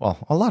episode. Well,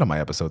 a lot of my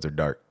episodes are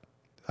dark.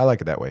 I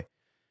like it that way.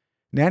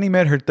 Nanny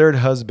met her third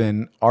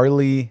husband,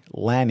 Arlie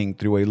Lanning,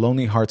 through a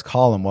Lonely Hearts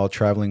column while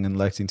traveling in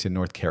Lexington,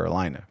 North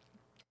Carolina.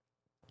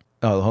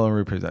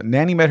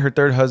 Nanny met her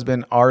third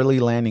husband, Arlie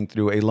Lanning,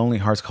 through a Lonely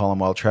Hearts column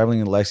while traveling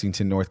in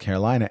Lexington, North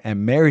Carolina,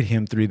 and married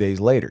him 3 days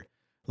later.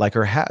 Like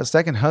her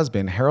second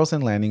husband,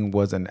 Harrelson Lanning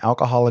was an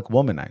alcoholic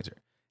womanizer.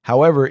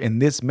 However, in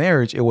this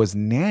marriage, it was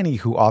Nanny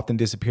who often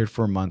disappeared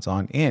for months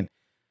on end.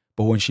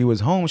 But when she was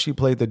home, she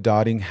played the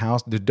doting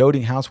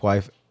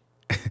housewife,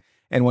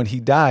 and when he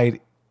died,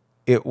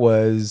 it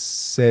was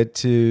said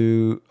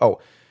to,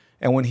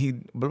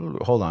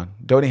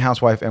 doting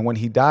housewife. And when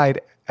he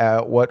died,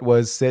 what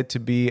was said to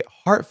be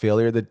heart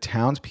failure, the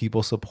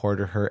townspeople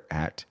supported her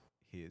at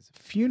his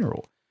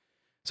funeral.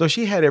 So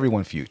she had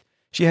everyone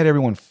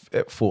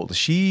fooled.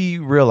 She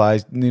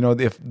realized,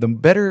 if the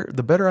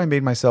better I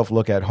made myself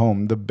look at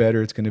home, the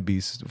better it's going to be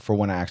for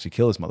when I actually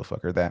kill this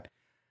motherfucker, that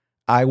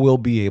I will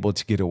be able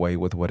to get away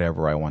with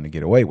whatever I want to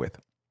get away with,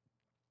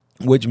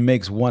 which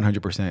makes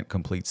 100%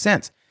 complete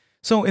sense.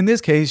 So in this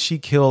case, she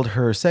killed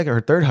her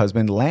third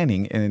husband,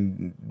 Lanning,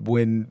 and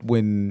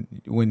when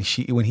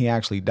he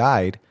actually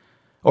died,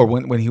 or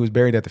when he was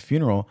buried at the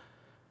funeral,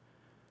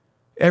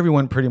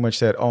 everyone pretty much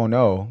said, "Oh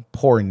no,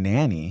 poor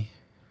Nanny.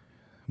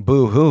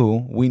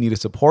 Boo-hoo, we need to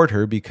support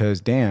her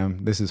because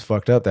damn, this is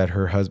fucked up that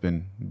her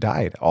husband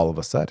died all of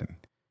a sudden."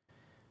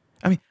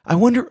 I mean, I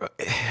wonder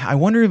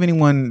if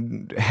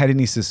anyone had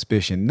any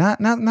suspicion,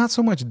 not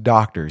so much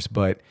doctors,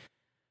 but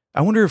I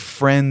wonder if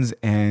friends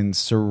and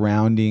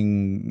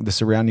the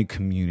surrounding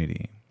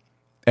community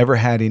ever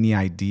had any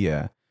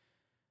idea,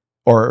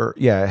 or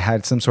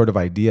had some sort of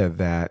idea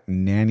that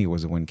Nanny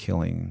was the one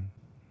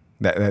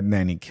that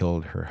Nanny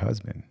killed her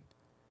husband.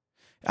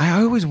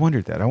 I always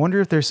wondered that. I wonder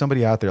if there's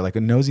somebody out there, like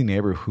a nosy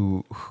neighbor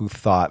who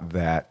thought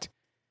that,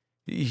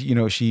 she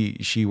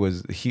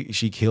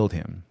killed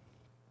him.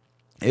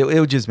 It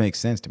would just make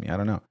sense to me. I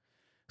don't know.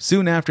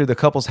 Soon after, the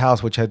couple's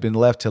house, which had been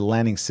left to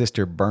Lanning's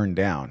sister, burned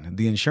down.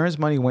 The insurance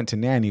money went to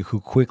Nanny, who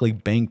quickly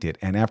banked it.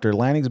 And after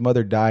Lanning's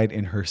mother died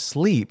in her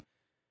sleep,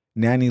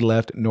 Nanny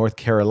left North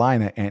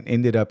Carolina and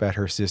ended up at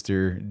her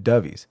sister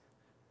Dovey's.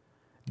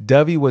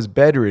 Dovey was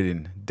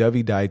bedridden.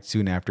 Dovey died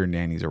soon after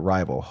Nanny's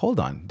arrival. Hold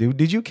on, dude.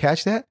 Did you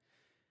catch that?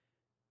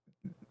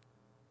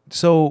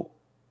 So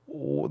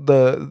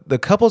the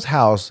couple's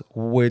house,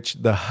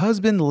 which the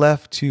husband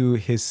left to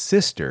his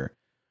sister,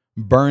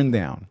 burned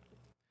down.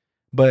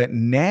 But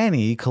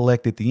Nanny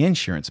collected the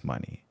insurance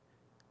money.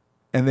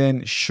 And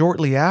then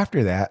shortly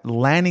after that,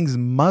 Lanning's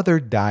mother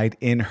died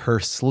in her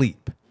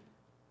sleep.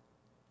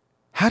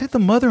 How did the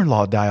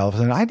mother-in-law die all of a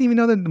sudden? I didn't even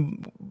know that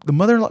the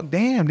mother-in-law...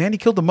 Damn, Nanny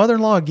killed the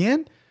mother-in-law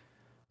again?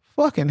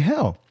 fucking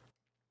hell.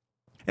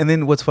 And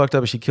then what's fucked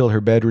up is she killed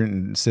her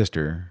bedridden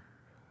sister.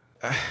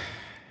 I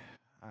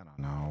don't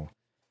know.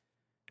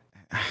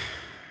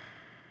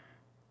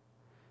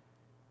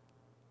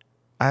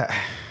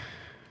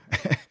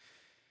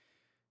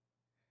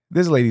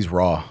 This lady's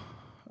raw.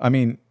 I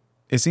mean,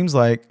 it seems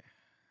like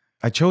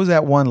I chose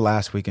that one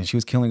last week and she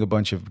was killing a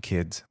bunch of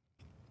kids.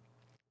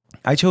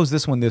 I chose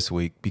this one this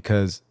week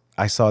because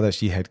I saw that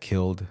she had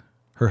killed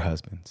her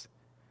husbands.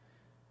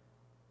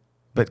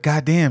 But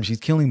goddamn, she's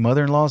killing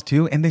mother-in-laws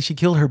too. And then she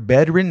killed her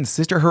bedridden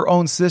sister, her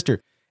own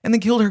sister, and then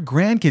killed her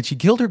grandkids. She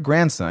killed her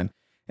grandson.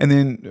 And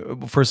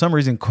then for some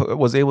reason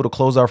was able to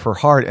close off her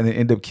heart and then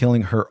end up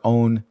killing her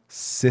own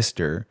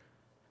sister.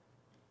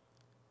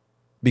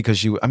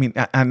 Because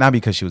not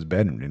because she was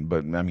bedridden,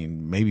 but I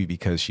mean, maybe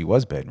because she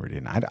was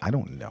bedridden. I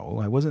don't know.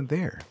 I wasn't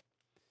there.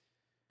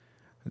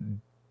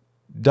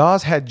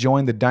 Dawes had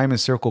joined the Diamond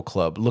Circle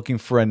Club looking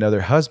for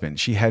another husband.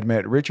 She had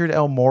met Richard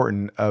L.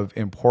 Morton of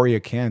Emporia,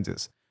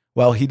 Kansas.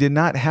 While he did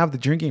not have the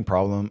drinking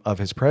problem of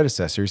his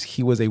predecessors,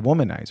 he was a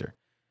womanizer.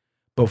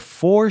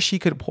 Before she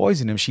could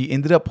poison him, she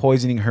ended up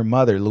poisoning her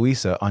mother,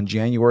 Louisa, on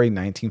January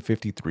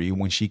 1953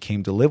 when she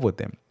came to live with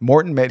them.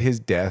 Morton met his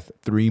death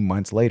 3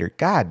 months later.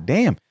 God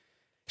damn.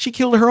 She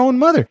killed her own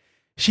mother.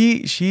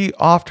 She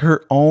offed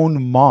her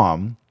own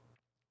mom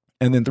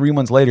and then 3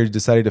 months later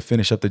decided to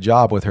finish up the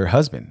job with her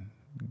husband.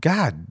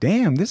 God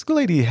damn, this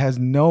lady has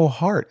no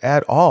heart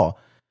at all.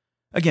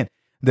 Again,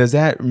 does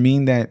that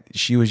mean that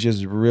she was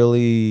just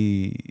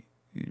really,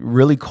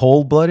 really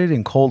cold-blooded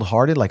and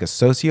cold-hearted, like a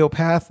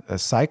sociopath, a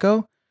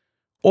psycho?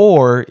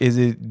 Or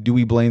do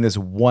we blame this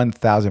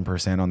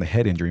 1,000% on the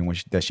head injury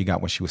that she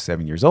got when she was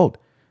 7 years old?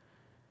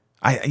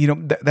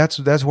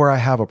 That's where I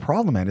have a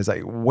problem at. Is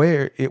like,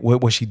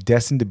 was she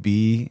destined to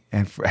be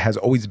and has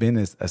always been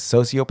a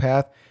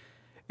sociopath,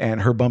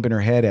 and her bumping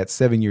her head at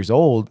 7 years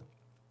old,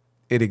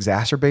 it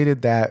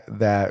exacerbated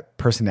that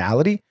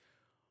personality?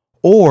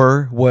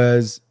 Or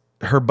was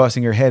her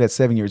busting her head at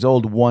 7 years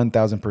old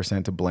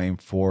 1,000% to blame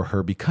for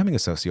her becoming a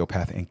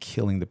sociopath and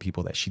killing the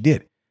people that she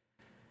did?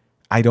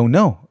 I don't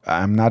know.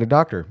 I'm not a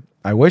doctor.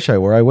 I wish I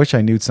were. I wish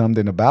I knew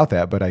something about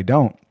that, but I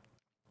don't.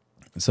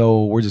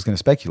 So we're just going to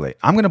speculate.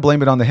 I'm going to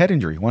blame it on the head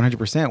injury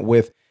 100%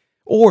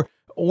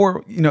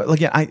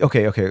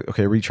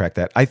 retract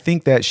that. I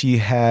think that she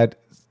had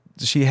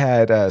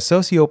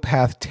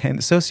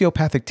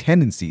sociopathic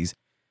tendencies,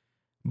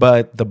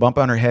 but the bump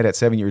on her head at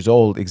 7 years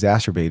old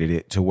exacerbated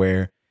it to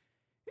where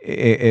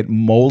it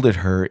molded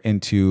her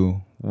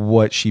into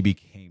what she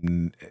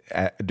became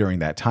during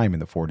that time in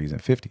the 40s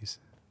and 50s.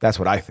 That's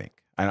what I think.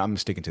 And I'm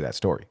sticking to that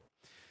story.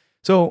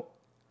 So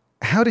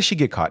how does she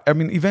get caught? I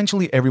mean,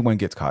 eventually everyone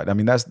gets caught. I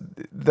mean,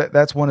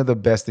 that's one of the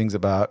best things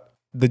about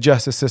the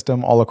justice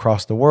system all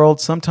across the world.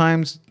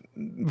 Sometimes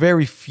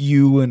very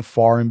few and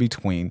far in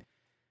between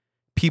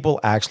people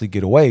actually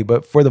get away,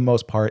 but for the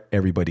most part,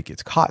 everybody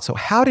gets caught. So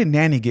how did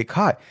Nanny get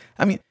caught?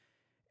 I mean,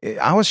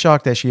 I was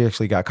shocked that she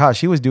actually got caught.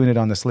 She was doing it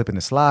on the slip and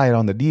the slide,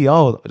 on the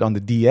DL, on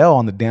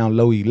the down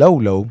low.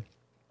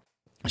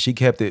 She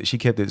kept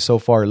it so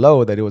far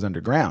low that it was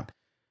underground.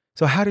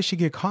 So how did she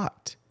get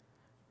caught?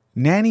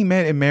 Nanny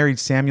met and married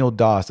Samuel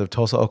Dawes of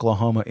Tulsa,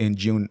 Oklahoma in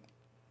June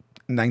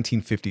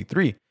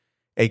 1953.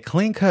 A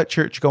clean-cut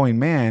church-going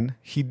man,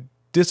 he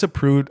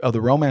disapproved of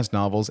the romance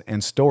novels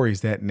and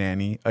stories that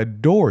Nanny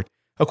adored.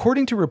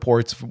 According to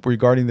reports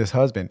regarding this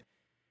husband,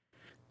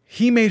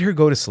 he made her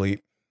go to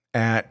sleep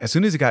as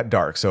soon as it got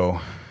dark. So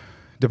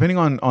depending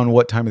on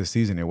what time of the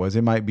season it was,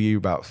 it might be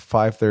about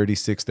 5:30,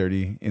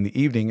 6:30 in the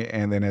evening,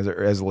 and then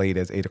as late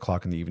as 8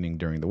 o'clock in the evening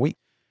during the week.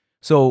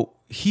 So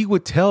he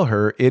would tell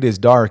her, it is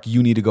dark,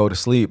 you need to go to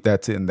sleep.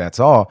 That's it, and that's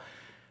all.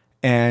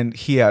 And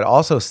he had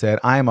also said,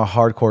 I am a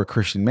hardcore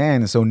Christian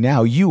man, and so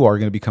now you are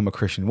going to become a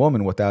Christian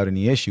woman without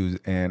any issues,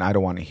 and I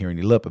don't want to hear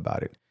any lip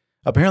about it.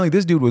 Apparently,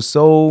 this dude was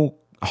so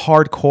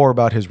hardcore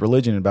about his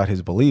religion and about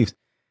his beliefs,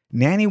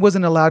 Nanny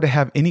wasn't allowed to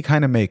have any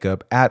kind of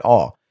makeup at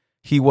all.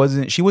 She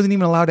wasn't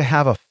even allowed to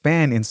have a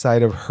fan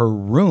inside of her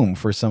room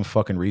for some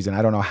fucking reason.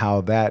 I don't know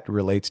how that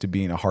relates to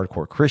being a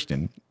hardcore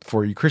Christian.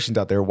 For you Christians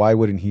out there, why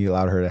wouldn't he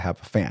allow her to have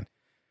a fan?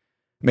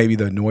 Maybe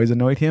the noise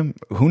annoyed him.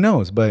 Who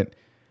knows? But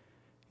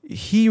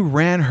he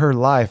ran her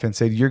life and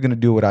said, you're going to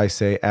do what I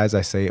say, as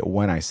I say it,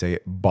 when I say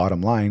it.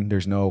 Bottom line,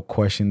 there's no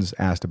questions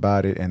asked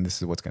about it, and this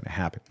is what's going to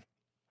happen.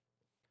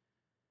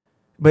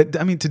 But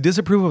I mean, to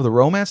disapprove of the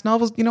romance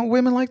novels,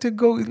 women like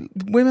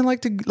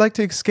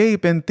to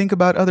escape and think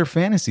about other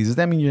fantasies. Does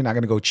that mean you're not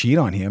going to go cheat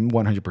on him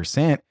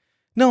 100%?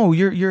 No,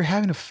 you're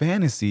having a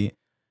fantasy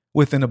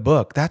within a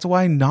book. That's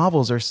why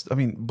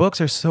books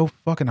are so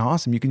fucking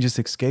awesome. You can just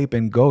escape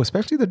and go,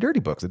 especially the dirty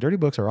books. The dirty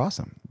books are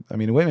awesome. I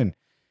mean, women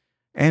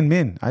and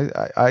men,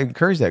 I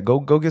encourage that. Go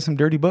get some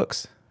dirty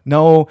books.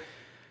 No,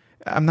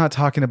 I'm not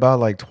talking about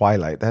like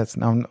Twilight.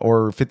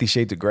 Or 50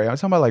 Shades of Grey. I'm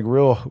talking about like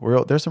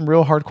real. There's some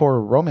real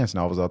hardcore romance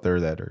novels out there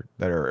that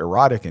are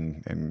erotic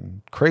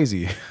and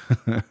crazy.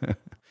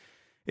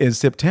 In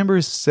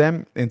September,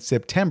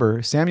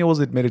 Samuel was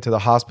admitted to the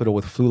hospital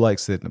with flu-like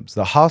symptoms.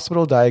 The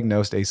hospital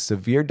diagnosed a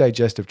severe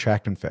digestive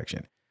tract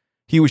infection.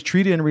 He was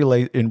treated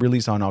and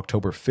released on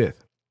October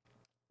 5th.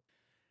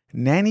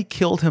 Nanny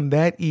killed him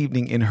that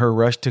evening in her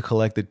rush to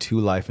collect the 2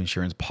 life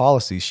insurance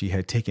policies she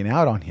had taken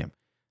out on him.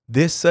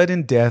 This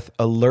sudden death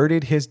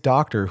alerted his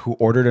doctor, who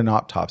ordered an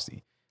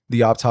autopsy.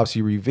 The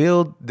autopsy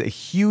revealed the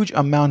huge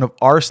amount of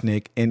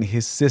arsenic in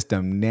his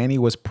system. Nanny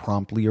was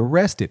promptly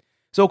arrested.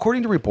 So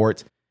according to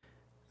reports,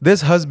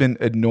 this husband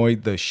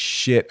annoyed the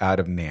shit out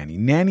of Nanny.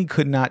 Nanny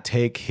could not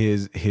take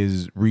his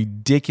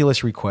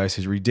ridiculous requests,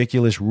 his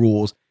ridiculous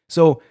rules.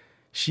 So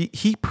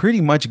he pretty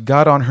much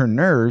got on her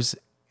nerves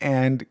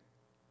and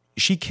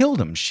she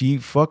killed him. She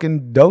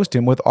fucking dosed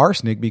him with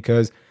arsenic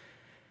because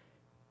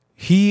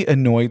he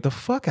annoyed the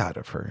fuck out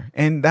of her.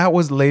 And that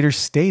was later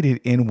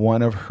stated in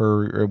one of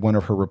her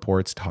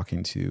reports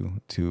talking to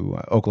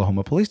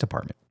Oklahoma Police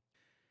Department.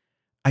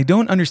 I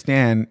don't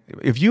understand,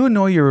 if you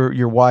annoy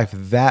your wife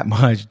that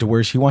much to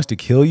where she wants to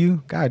kill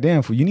you,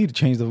 goddamn, you need to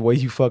change the way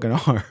you fucking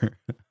are.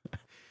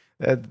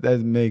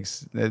 that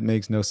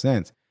makes no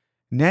sense.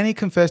 Nanny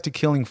confessed to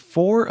killing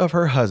 4 of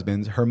her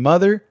husbands, her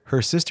mother, her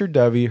sister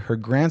Dovey, her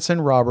grandson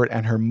Robert,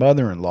 and her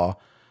mother-in-law,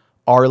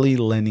 Arlie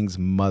Lenning's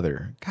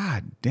mother.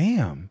 God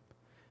damn.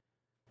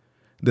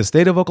 The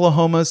state of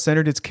Oklahoma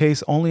centered its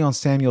case only on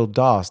Samuel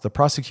Doss. The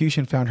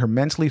prosecution found her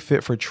mentally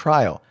fit for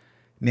trial.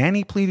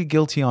 Nanny pleaded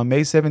guilty on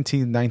May 17,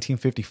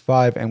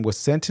 1955, and was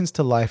sentenced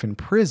to life in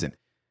prison.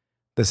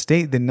 The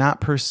state did not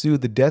pursue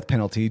the death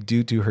penalty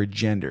due to her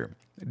gender.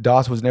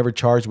 Doss was never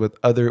charged with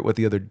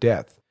the other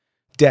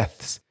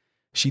deaths.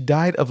 She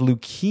died of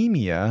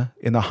leukemia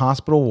in the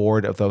hospital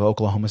ward of the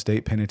Oklahoma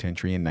State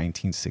Penitentiary in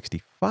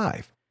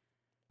 1965.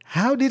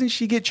 How didn't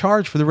she get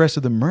charged for the rest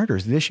of the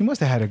murders? She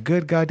must have had a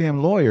good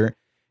goddamn lawyer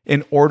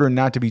in order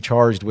not to be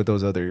charged with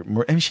those other.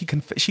 I mean, she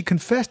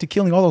confessed to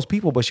killing all those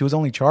people, but she was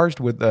only charged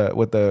with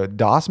the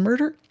Doss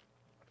murder.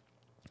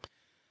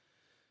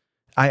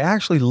 I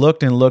actually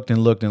looked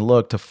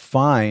to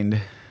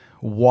find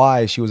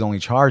why she was only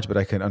charged, but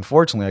I couldn't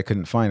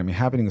find. I mean,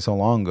 happening so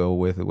long ago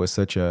with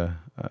such a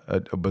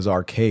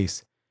bizarre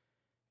case,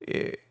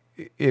 it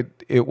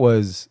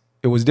was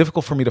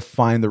difficult for me to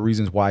find the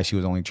reasons why she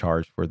was only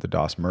charged for the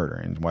Doss murder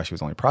and why she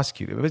was only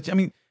prosecuted. But I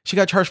mean, she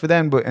got charged for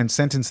that and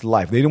sentenced to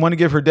life. They didn't want to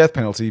give her death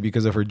penalty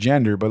because of her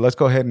gender, but let's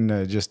go ahead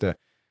and just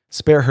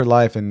spare her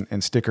life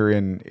and stick her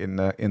in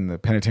the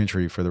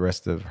penitentiary for the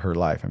rest of her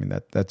life. I mean,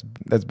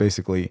 that's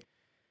basically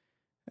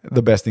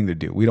the best thing to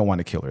do. We don't want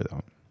to kill her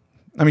though.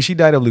 I mean, she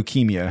died of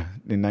leukemia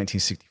in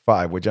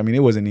 1965, which, I mean, it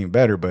wasn't even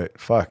better, but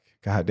fuck,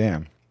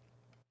 goddamn.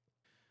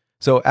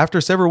 So after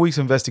several weeks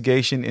of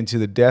investigation into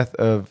the death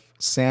of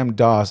Sam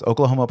Doss,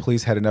 Oklahoma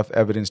police had enough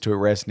evidence to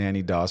arrest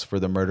Nanny Doss for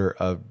the murder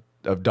of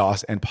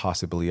Doss and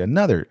possibly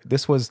another.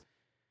 This was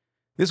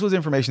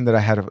information that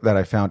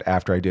I found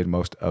after I did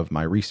most of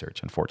my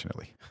research,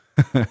 unfortunately.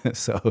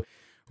 So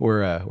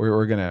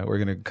we're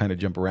gonna kind of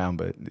jump around,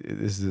 but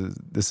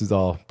this is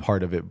all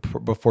part of it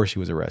before she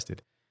was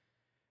arrested.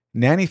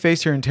 Nanny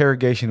faced her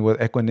interrogation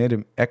with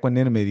equanimity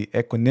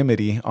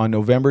on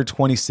November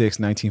 26,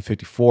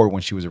 1954,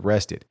 when she was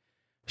arrested.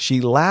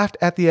 She laughed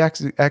at the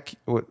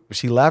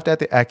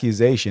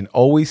accusation,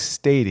 always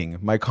stating,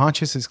 "My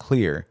conscience is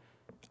clear.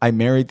 I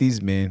married these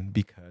men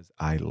because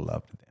I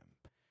loved them."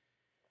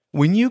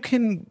 When you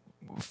can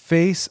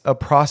face a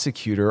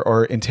prosecutor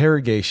or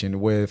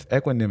interrogation with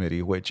equanimity,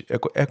 you're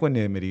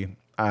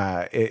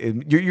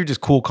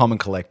just cool, calm, and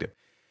collective.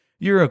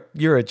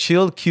 You're a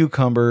chilled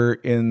cucumber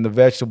in the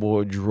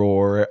vegetable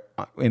drawer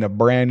in a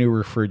brand new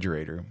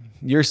refrigerator.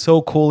 You're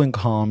so cool and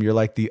calm. You're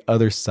like the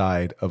other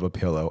side of a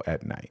pillow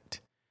at night.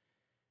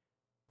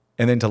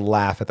 And then to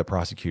laugh at the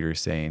prosecutor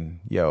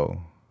saying,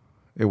 "Yo,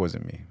 it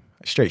wasn't me.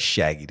 I straight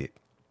shaggied it.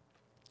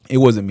 It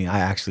wasn't me. I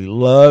actually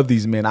love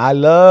these men. I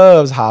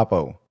loves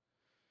Hoppo."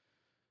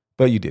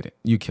 But you didn't.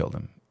 You killed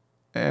him.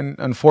 And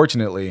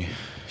unfortunately,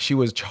 she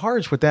was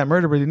charged with that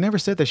murder, but it never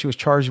said that she was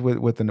charged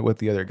with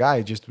the other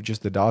guy,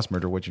 just the Doss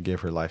murder, which gave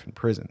her life in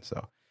prison.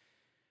 So,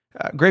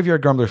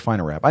 Graveyard Grumbler's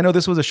final wrap. I know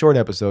this was a short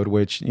episode,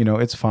 which, you know,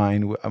 it's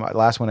fine.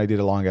 Last one I did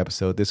a long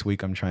episode. This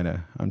week I'm trying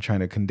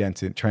to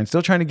condense it.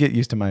 Still trying to get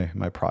used to my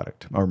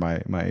product or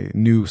my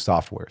new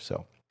software.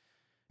 So,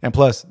 and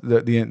plus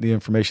the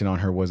information on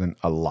her wasn't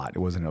a lot. It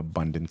wasn't an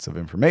abundance of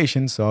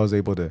information, so I was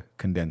able to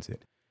condense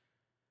it.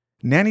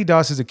 Nanny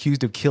Doss is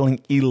accused of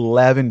killing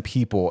 11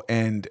 people,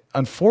 and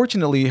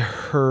unfortunately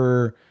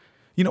her,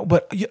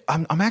 but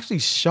I'm actually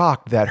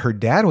shocked that her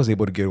dad was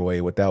able to get away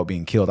without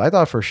being killed. I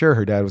thought for sure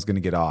her dad was going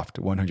to get off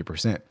to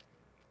 100%.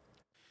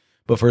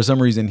 But for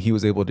some reason he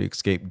was able to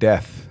escape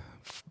death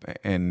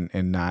and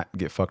not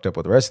get fucked up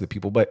with the rest of the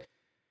people. But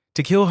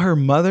to kill her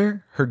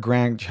mother, her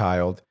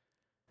grandchild,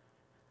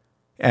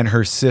 and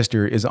her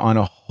sister is on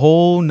a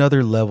whole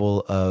nother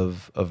level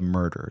of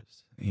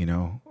murders,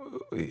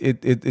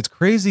 It's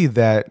crazy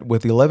that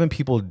with 11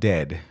 people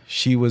dead,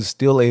 she was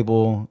still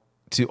able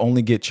to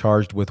only get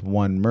charged with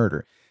one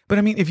murder. But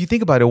I mean, if you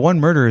think about it, one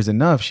murder is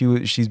enough. She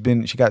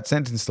got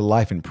sentenced to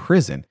life in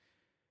prison.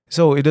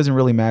 So it doesn't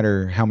really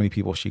matter how many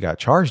people she got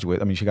charged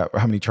with. I mean, she got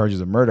how many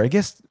charges of murder.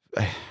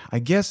 I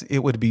guess it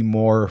would be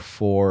more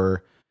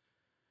for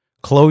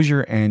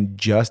closure and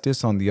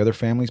justice on the other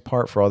family's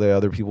part for all the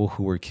other people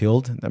who were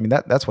killed. I mean,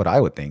 that's what I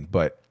would think.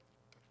 But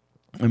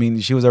I mean,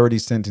 she was already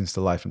sentenced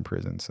to life in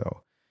prison,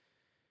 so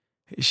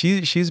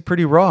she's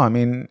pretty raw. I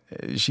mean,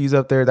 she's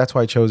up there. That's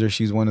why I chose her.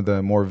 She's one of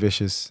the more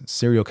vicious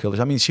serial killers.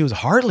 I mean, she was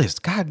heartless.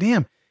 God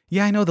damn.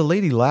 Yeah, I know the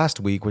lady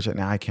last week, which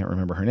now I can't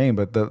remember her name,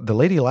 but the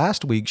lady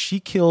last week, she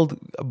killed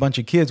a bunch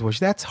of kids, which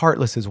that's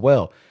heartless as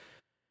well.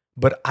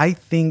 But I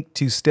think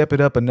to step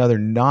it up another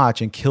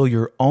notch and kill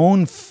your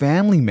own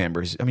family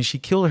members. I mean, she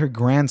killed her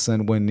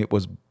grandson when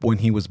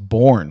he was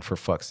born, for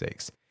fuck's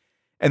sakes.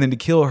 And then to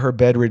kill her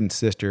bedridden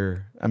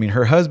sister. I mean,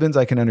 her husbands,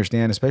 I can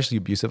understand, especially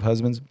abusive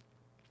husbands.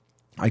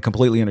 I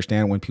completely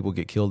understand when people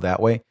get killed that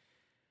way.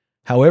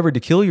 However, to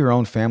kill your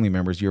own family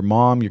members, your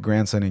mom, your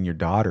grandson, and your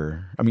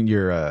daughter, I mean,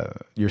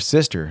 your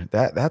sister,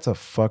 that's a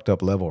fucked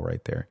up level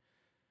right there.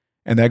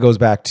 And that goes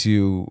back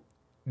to,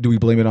 do we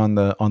blame it on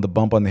the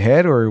bump on the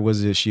head, or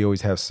was it she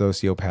always have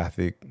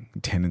sociopathic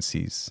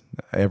tendencies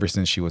ever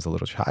since she was a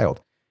little child?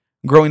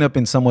 Growing up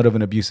in somewhat of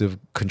an abusive,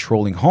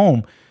 controlling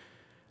home,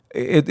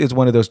 it's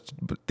one of those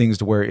things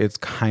to where it's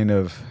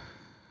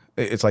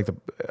like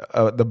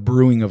the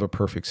brewing of a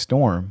perfect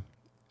storm,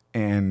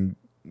 and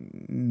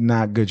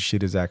not good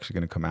shit is actually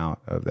going to come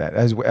out of that,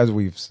 as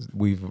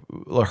we've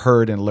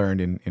heard and learned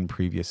in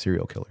previous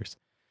serial killers.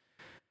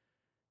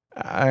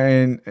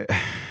 And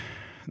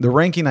the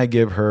ranking I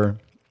give her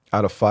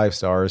out of 5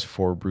 stars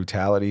for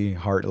brutality,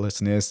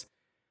 heartlessness.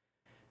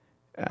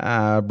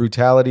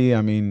 Brutality,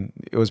 I mean,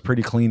 it was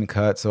pretty clean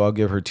cut, so I'll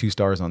give her 2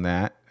 stars on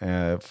that.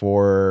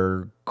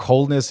 For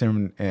coldness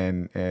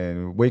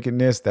and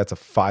wickedness, that's a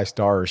 5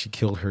 star. She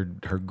killed her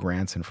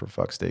grandson, for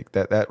fuck's sake.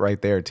 That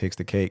right there takes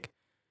the cake.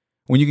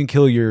 When you can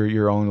kill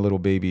your own little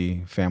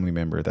baby family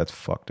member, that's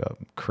fucked up.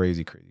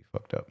 Crazy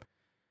fucked up.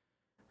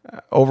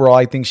 Overall,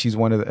 I think she's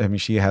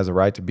she has a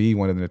right to be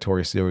one of the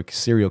notorious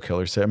serial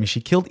killers. I mean,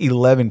 she killed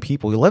 11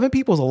 people. 11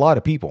 people is a lot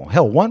of people.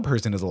 Hell, one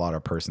person is a lot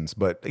of persons,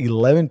 but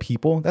 11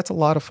 people, that's a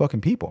lot of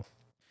fucking people.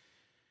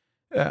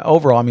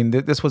 Overall, I mean,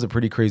 this was a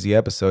pretty crazy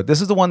episode.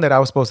 This is the one that I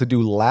was supposed to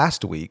do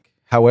last week.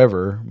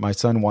 However, my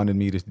son wanted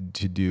me to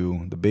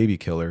do the baby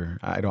killer.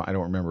 I don't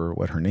remember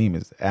what her name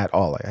is at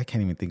all. I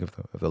can't even think of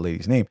the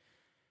lady's name.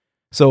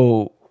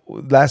 So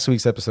last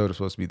week's episode was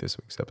supposed to be this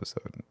week's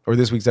episode, or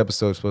this week's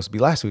episode was supposed to be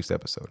last week's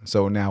episode.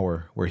 So now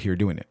we're here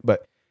doing it.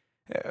 But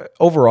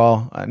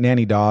overall,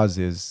 Nanny Dawes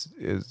is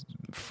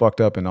fucked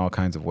up in all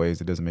kinds of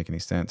ways. It doesn't make any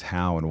sense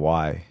how and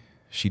why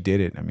she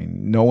did it. I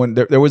mean, no one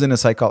there wasn't a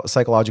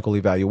psychological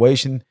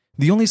evaluation.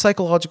 The only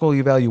psychological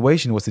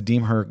evaluation was to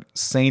deem her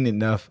sane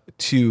enough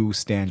to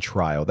stand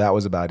trial. That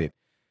was about it.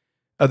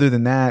 Other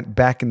than that,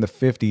 back in the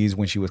 50s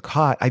when she was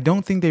caught, I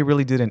don't think they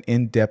really did an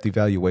in-depth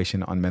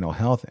evaluation on mental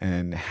health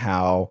and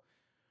how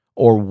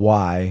or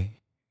why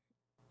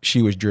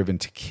she was driven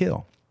to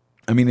kill.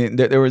 I mean,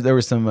 there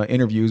were some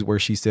interviews where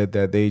she said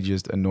that they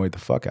just annoyed the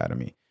fuck out of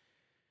me.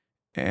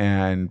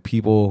 And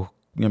people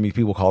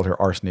called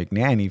her Arsenic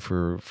Nanny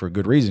for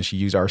good reason. She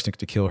used arsenic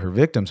to kill her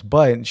victims,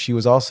 but she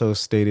was also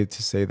stated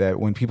to say that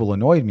when people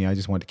annoyed me, I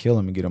just wanted to kill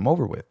them and get them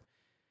over with.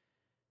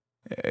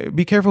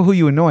 Be careful who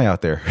you annoy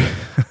out there.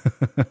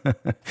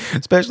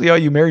 Especially all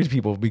you married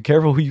people. Be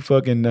careful who you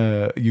fucking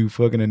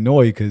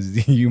annoy,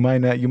 because you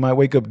might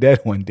wake up dead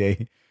one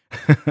day.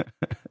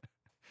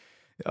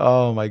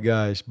 Oh my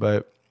gosh.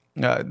 But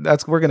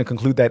we're going to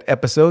conclude that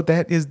episode.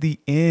 That is the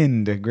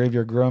end.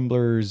 Graveyard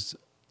Grumblers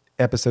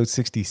episode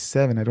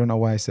 67. I don't know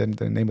why I said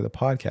the name of the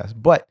podcast,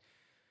 but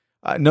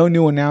no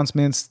new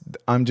announcements.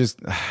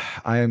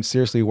 I am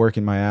seriously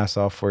working my ass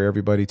off for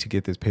everybody to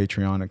get this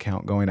Patreon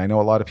account going. I know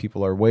a lot of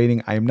people are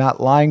waiting. I am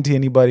not lying to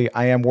anybody.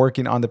 I am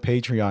working on the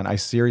Patreon. I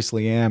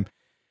seriously am.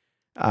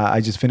 I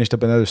just finished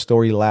up another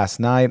story last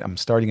night. I'm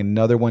starting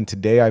another one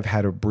today. I've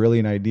had a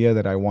brilliant idea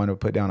that I want to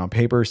put down on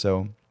paper.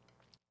 So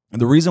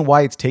the reason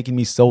why it's taking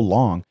me so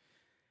long,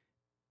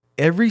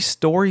 every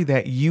story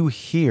that you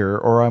hear,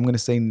 or I'm going to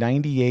say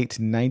 98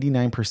 to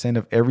 99%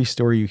 of every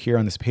story you hear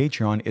on this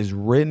Patreon is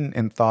written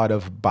and thought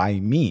of by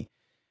me.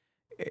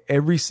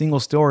 Every single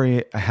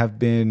story I've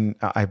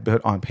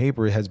put on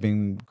paper has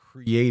been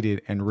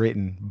created and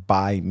written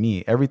by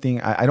me.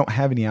 Everything, I don't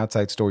have any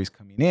outside stories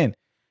coming in.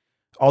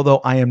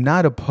 Although I am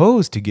not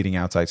opposed to getting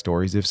outside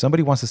stories. If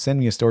somebody wants to send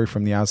me a story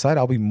from the outside,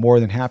 I'll be more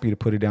than happy to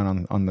put it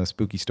down on the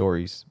spooky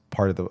stories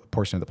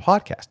portion of the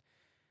podcast.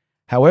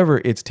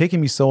 However, it's taken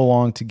me so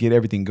long to get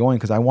everything going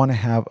because I want to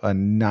have a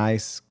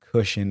nice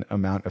cushion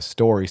amount of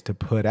stories to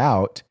put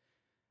out.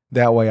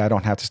 That way I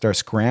don't have to start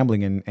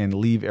scrambling and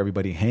leave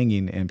everybody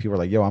hanging. And people are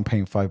like, yo, I'm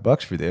paying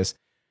 $5 for this.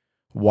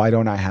 Why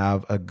don't I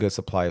have a good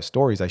supply of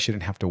stories? I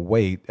shouldn't have to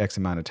wait X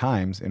amount of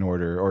times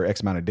or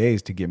X amount of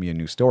days to get me a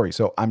new story.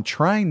 So I'm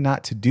trying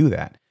not to do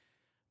that.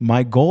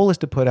 My goal is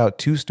to put out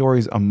 2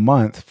 stories a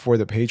month for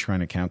the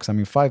Patreon account. Because I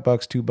mean,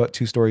 $5,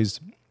 2 stories,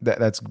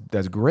 that's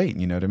great.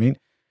 You know what I mean?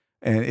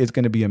 And it's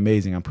going to be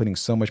amazing. I'm putting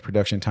so much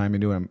production time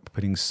into it. I'm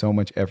putting so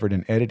much effort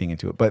and editing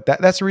into it. But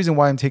that's the reason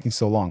why I'm taking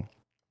so long.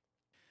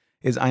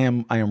 is I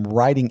am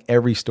writing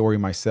every story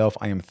myself.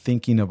 I am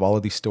thinking of all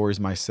of these stories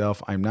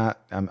myself. I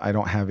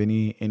don't have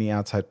any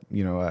outside,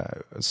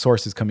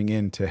 sources coming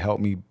in to help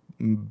me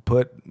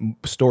put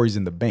stories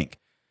in the bank.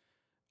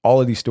 All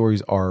of these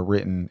stories are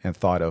written and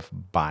thought of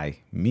by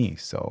me.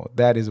 So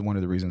that is one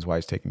of the reasons why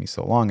it's taking me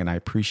so long. And I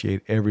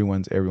appreciate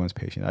everyone's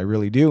patience. I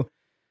really do.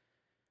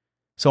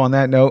 So on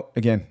that note,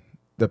 again,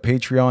 the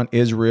Patreon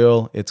is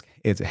real.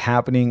 It's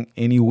happening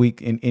any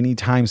week, in any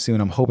time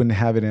soon. I'm hoping to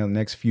have it in the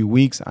next few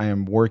weeks. I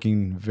am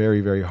working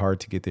very, very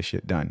hard to get this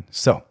shit done.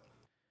 So,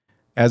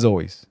 as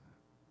always,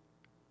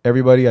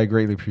 everybody, I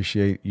greatly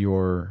appreciate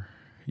your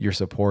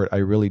support. I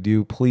really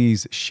do.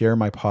 Please share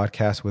my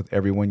podcast with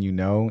everyone you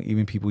know,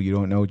 even people you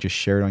don't know. Just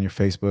share it on your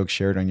Facebook,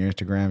 share it on your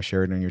Instagram,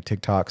 share it on your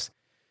TikToks,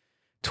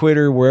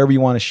 Twitter, wherever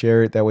you want to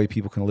share it. That way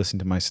people can listen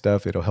to my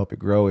stuff. It'll help it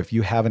grow. If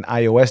you have an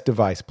iOS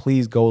device,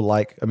 please go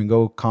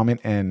comment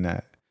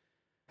and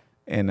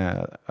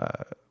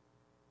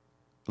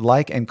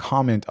like and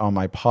comment on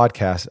my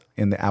podcast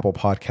in the Apple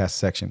Podcast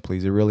section,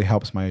 please. It really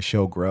helps my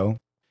show grow.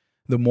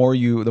 The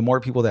more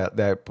people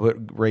that put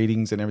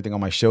ratings and everything on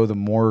my show, the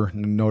more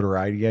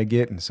notoriety I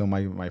get. And so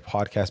my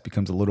podcast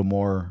becomes a little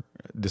more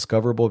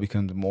discoverable,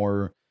 becomes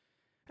more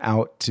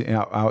out to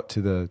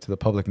the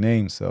public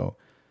name. So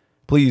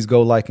please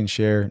go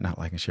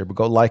but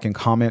go like and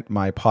comment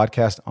my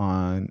podcast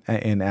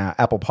in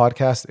Apple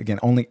Podcasts. Again,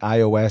 only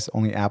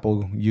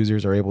Apple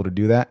users are able to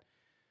do that.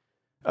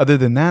 Other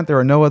than that, there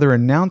are no other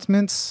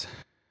announcements.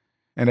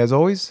 And as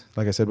always,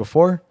 like I said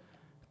before,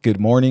 good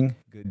morning,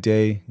 good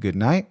day, good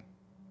night,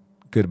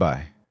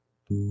 goodbye.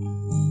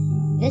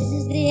 This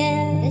is the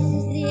end. This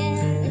is the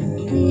end.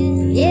 This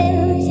is the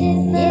end.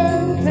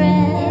 Beautiful friend.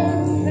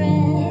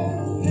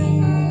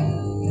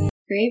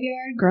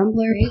 Graveyard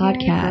Grumbler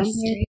Podcast.